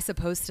I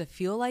supposed to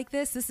feel like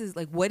this? This is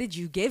like, what did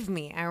you give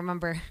me? I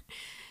remember,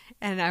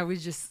 and I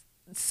was just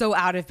so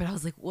out of it. I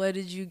was like, what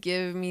did you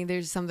give me?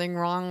 There's something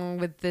wrong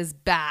with this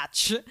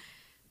batch.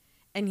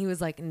 And he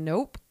was like,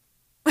 nope.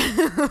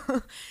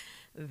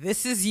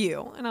 This is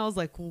you. And I was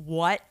like,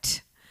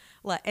 what?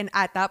 And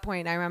at that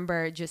point, I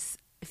remember just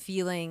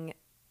feeling,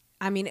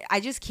 I mean, I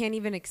just can't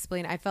even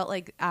explain. I felt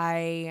like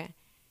I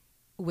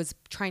was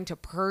trying to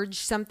purge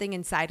something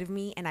inside of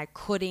me, and I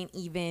couldn't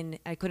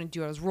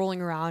do it. I was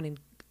rolling around and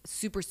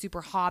super,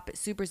 super hot, but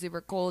super, super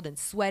cold and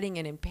sweating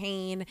and in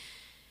pain.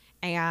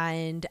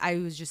 And I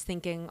was just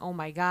thinking, oh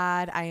my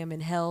God, I am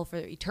in hell for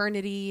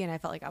eternity. And I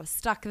felt like I was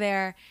stuck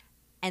there.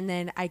 And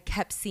then I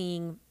kept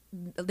seeing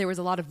there was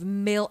a lot of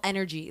male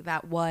energy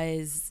that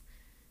was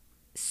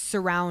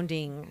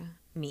surrounding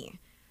me.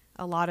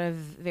 A lot of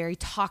very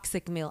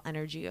toxic male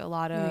energy. A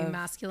lot of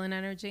masculine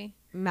energy.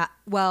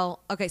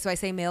 Well, okay, so I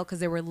say male because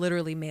there were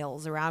literally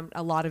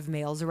a lot of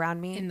males around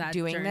me in that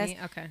doing journey.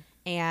 this. Okay.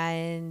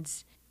 And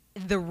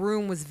the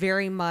room was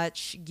very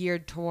much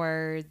geared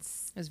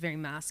towards. It was very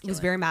masculine. It was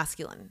very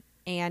masculine,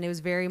 and it was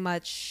very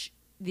much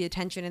the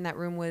attention in that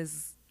room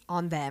was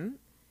on them.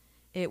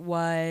 They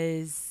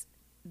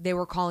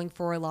were calling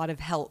for a lot of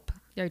help.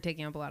 They were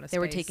taking up a lot of space. They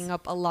were taking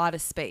up a lot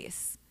of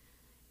space.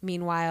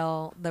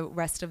 Meanwhile, the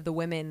rest of the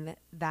women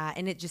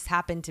and it just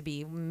happened to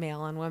be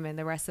male and women,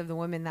 the rest of the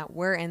women that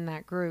were in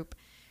that group,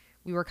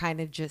 we were kind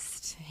of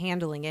just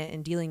handling it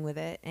and dealing with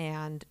it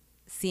and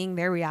seeing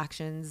their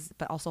reactions,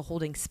 but also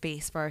holding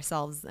space for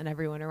ourselves and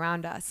everyone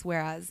around us.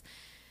 Whereas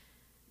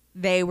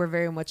they were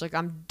very much like,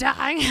 I'm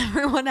dying,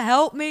 everyone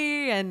help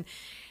me. And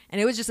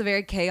it was just a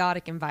very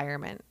chaotic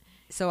environment.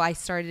 So I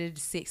started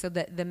to see, so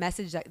the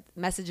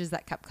messages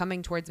that kept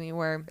coming towards me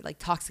were like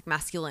toxic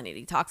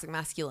masculinity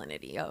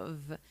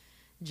of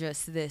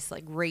just this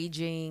like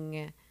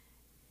raging,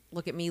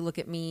 look at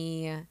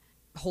me,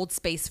 hold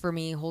space for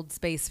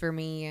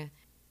me.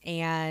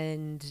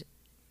 And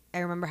I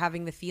remember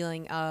having the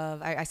feeling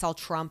of, I saw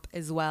Trump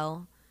as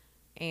well,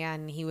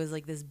 and he was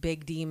like this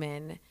big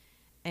demon.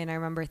 And I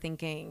remember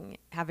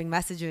having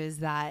messages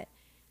that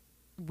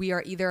we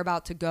are either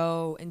about to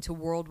go into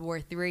World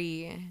War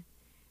III,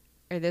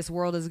 or this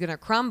world is going to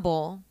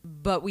crumble,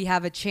 but we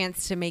have a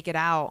chance to make it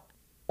out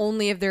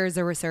only if there is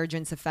a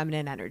resurgence of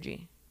feminine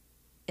energy.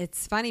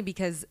 It's funny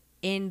because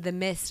in the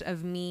midst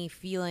of me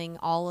feeling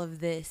all of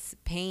this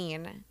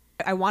pain,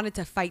 I wanted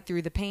to fight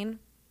through the pain.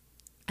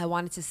 I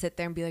wanted to sit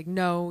there and be like,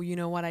 no, you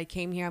know what? I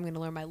came here. I'm going to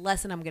learn my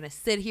lesson. I'm going to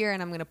sit here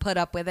and I'm going to put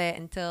up with it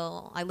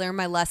until I learn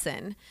my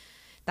lesson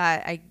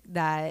that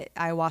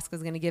ayahuasca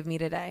is going to give me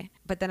today.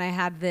 But then I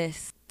had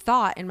this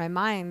thought in my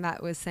mind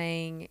that was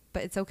saying,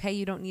 but it's okay.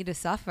 You don't need to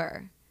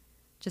suffer.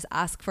 Just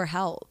ask for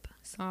help.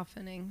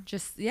 Softening.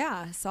 Just,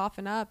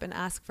 soften up and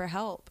ask for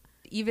help.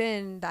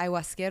 Even the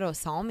ayahuasquero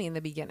saw me in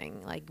the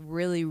beginning, like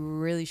really,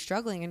 really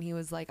struggling. And he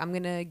was like, I'm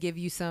going to give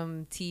you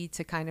some tea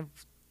to kind of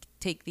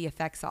take the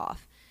effects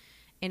off.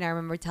 And I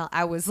remember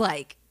I was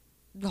like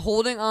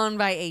holding on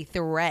by a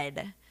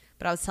thread,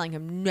 but I was telling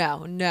him,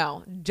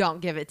 no,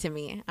 don't give it to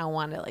me. I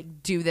want to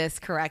like do this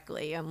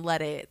correctly and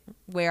let it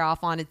wear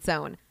off on its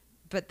own.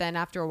 But then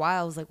after a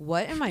while, I was like,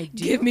 what am I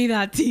doing? Give me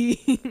that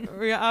tea.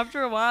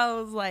 After a while,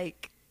 I was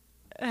like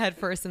head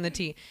first in the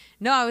tea.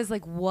 No, I was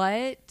like,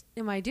 what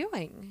am I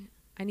doing?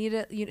 I need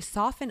to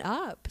soften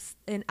up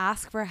and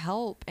ask for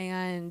help.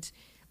 And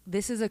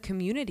this is a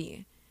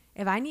community.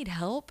 If I need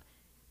help,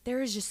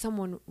 there is just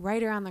someone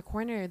right around the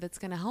corner that's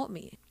going to help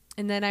me.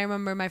 And then I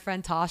remember my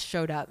friend Tosh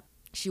showed up.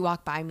 She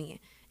walked by me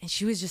and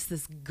she was just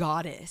this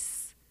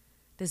goddess,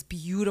 this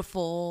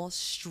beautiful,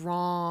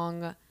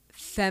 strong,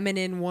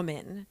 feminine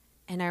woman.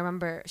 And I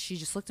remember she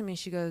just looked at me and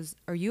she goes,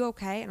 are you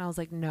okay? And I was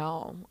like,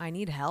 no, I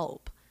need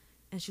help.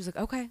 And she was like,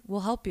 okay,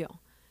 we'll help you.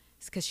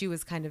 It's because she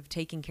was kind of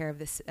taking care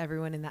of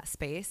everyone in that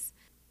space.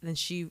 And then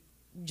she,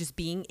 just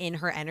being in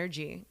her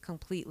energy,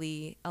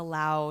 completely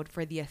allowed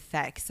for the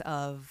effects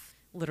of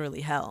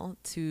literally hell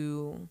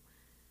to,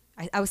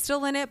 I was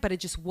still in it, but it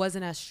just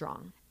wasn't as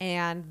strong.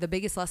 And the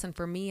biggest lesson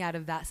for me out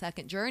of that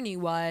second journey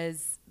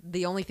was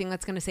the only thing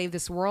that's going to save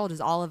this world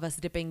is all of us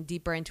dipping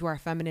deeper into our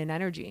feminine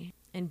energy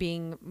and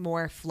being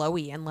more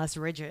flowy and less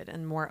rigid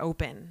and more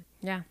open.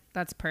 Yeah,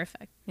 that's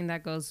perfect. And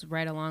that goes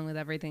right along with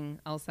everything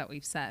else that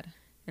we've said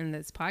in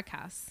this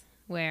podcast,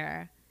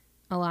 where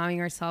allowing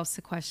ourselves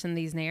to question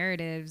these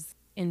narratives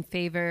in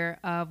favor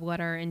of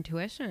what our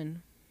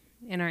intuition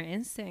and our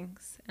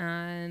instincts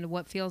and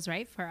what feels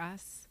right for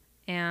us,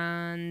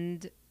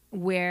 and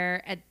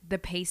where at the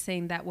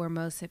pacing that we're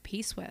most at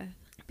peace with,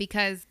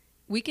 because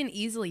we can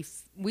easily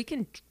we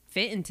can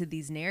fit into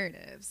these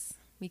narratives,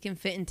 we can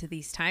fit into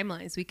these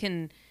timelines, we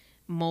can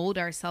mold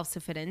ourselves to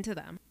fit into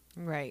them.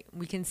 Right.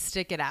 We can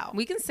stick it out.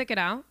 We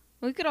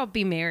could all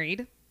be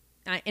married,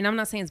 and I'm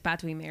not saying it's bad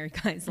to be married,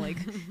 guys, like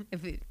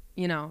if it,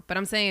 but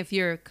I'm saying if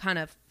you're kind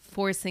of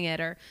forcing it,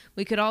 or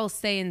we could all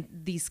stay in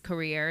these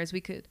careers,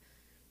 we could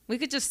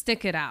just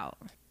stick it out,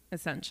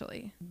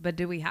 essentially. But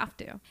do we have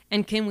to?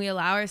 And can we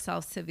allow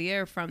ourselves to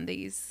veer from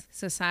these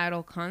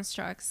societal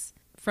constructs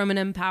from an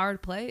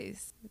empowered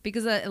place?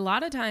 Because a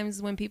lot of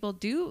times when people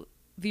do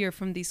veer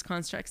from these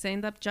constructs, they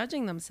end up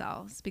judging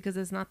themselves because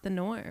it's not the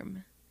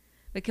norm.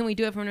 But can we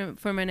do it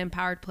from an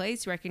empowered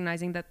place,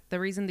 recognizing that the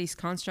reason these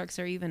constructs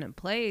are even in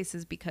place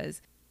is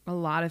because a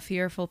lot of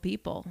fearful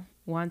people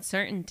want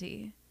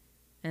certainty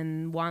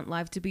and want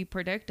life to be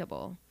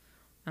predictable.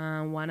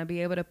 Want to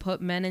be able to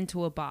put men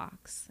into a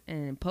box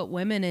and put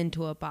women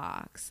into a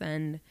box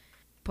and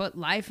put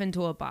life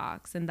into a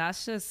box. And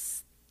that's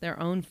just their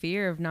own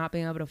fear of not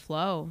being able to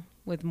flow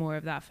with more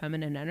of that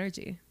feminine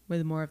energy,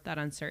 with more of that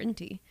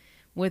uncertainty,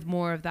 with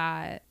more of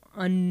that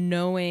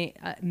unknowing,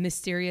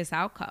 mysterious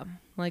outcome.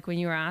 Like when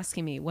you were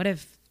asking me, what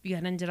if you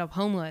had ended up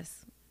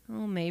homeless?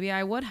 Well, maybe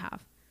I would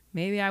have.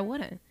 Maybe I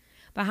wouldn't.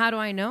 But how do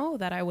I know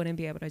that I wouldn't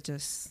be able to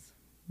just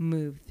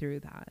move through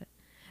that?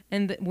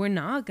 And we're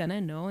not going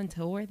to know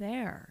until we're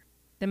there.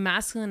 The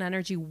masculine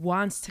energy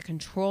wants to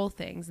control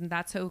things, and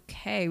that's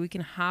okay. We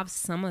can have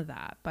some of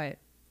that, but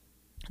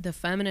the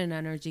feminine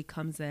energy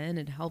comes in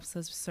and helps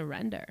us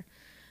surrender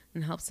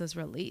and helps us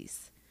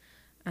release.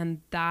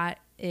 And that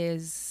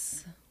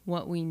is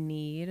what we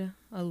need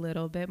a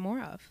little bit more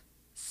of.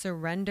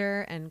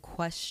 Surrender and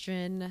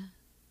question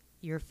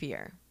your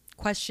fear.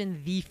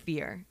 Question the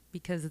fear,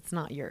 because it's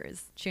not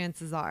yours.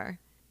 Chances are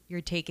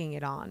you're taking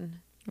it on.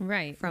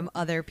 Right. From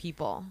other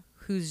people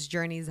whose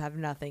journeys have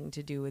nothing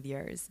to do with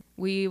yours.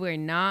 We were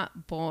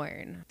not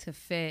born to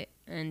fit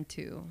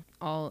into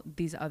all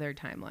these other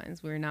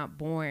timelines. We're not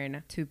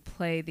born to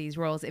play these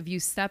roles. If you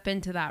step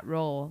into that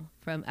role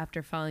from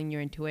after following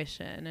your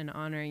intuition and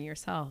honoring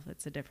yourself,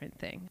 it's a different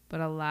thing. But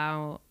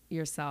allow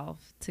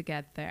yourself to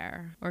get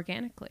there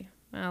organically.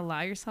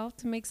 Allow yourself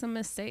to make some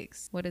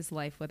mistakes. What is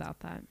life without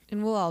that?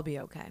 And we'll all be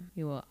okay.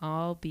 We will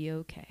all be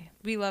okay.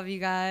 We love you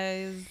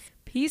guys.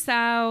 Peace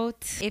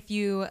out. If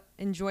you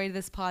enjoyed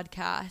this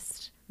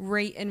podcast,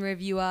 rate and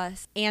review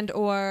us, and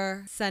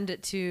or send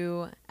it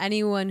to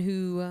anyone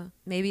who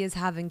maybe is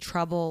having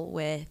trouble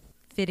with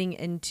fitting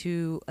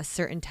into a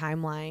certain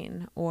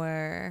timeline,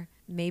 or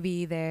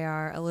maybe they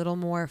are a little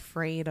more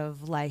afraid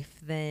of life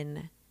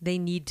than they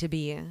need to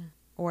be,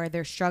 or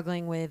they're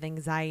struggling with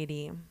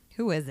anxiety.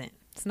 Who isn't?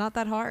 It's not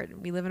that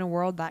hard. We live in a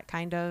world that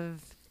kind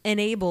of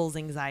enables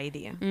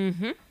anxiety.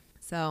 Mm-hmm.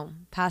 So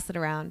pass it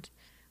around.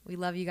 We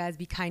love you guys.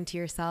 Be kind to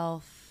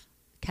yourself.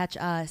 Catch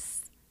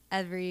us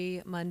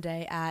every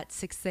Monday at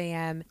 6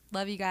 a.m.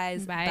 Love you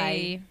guys. Bye.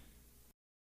 Bye.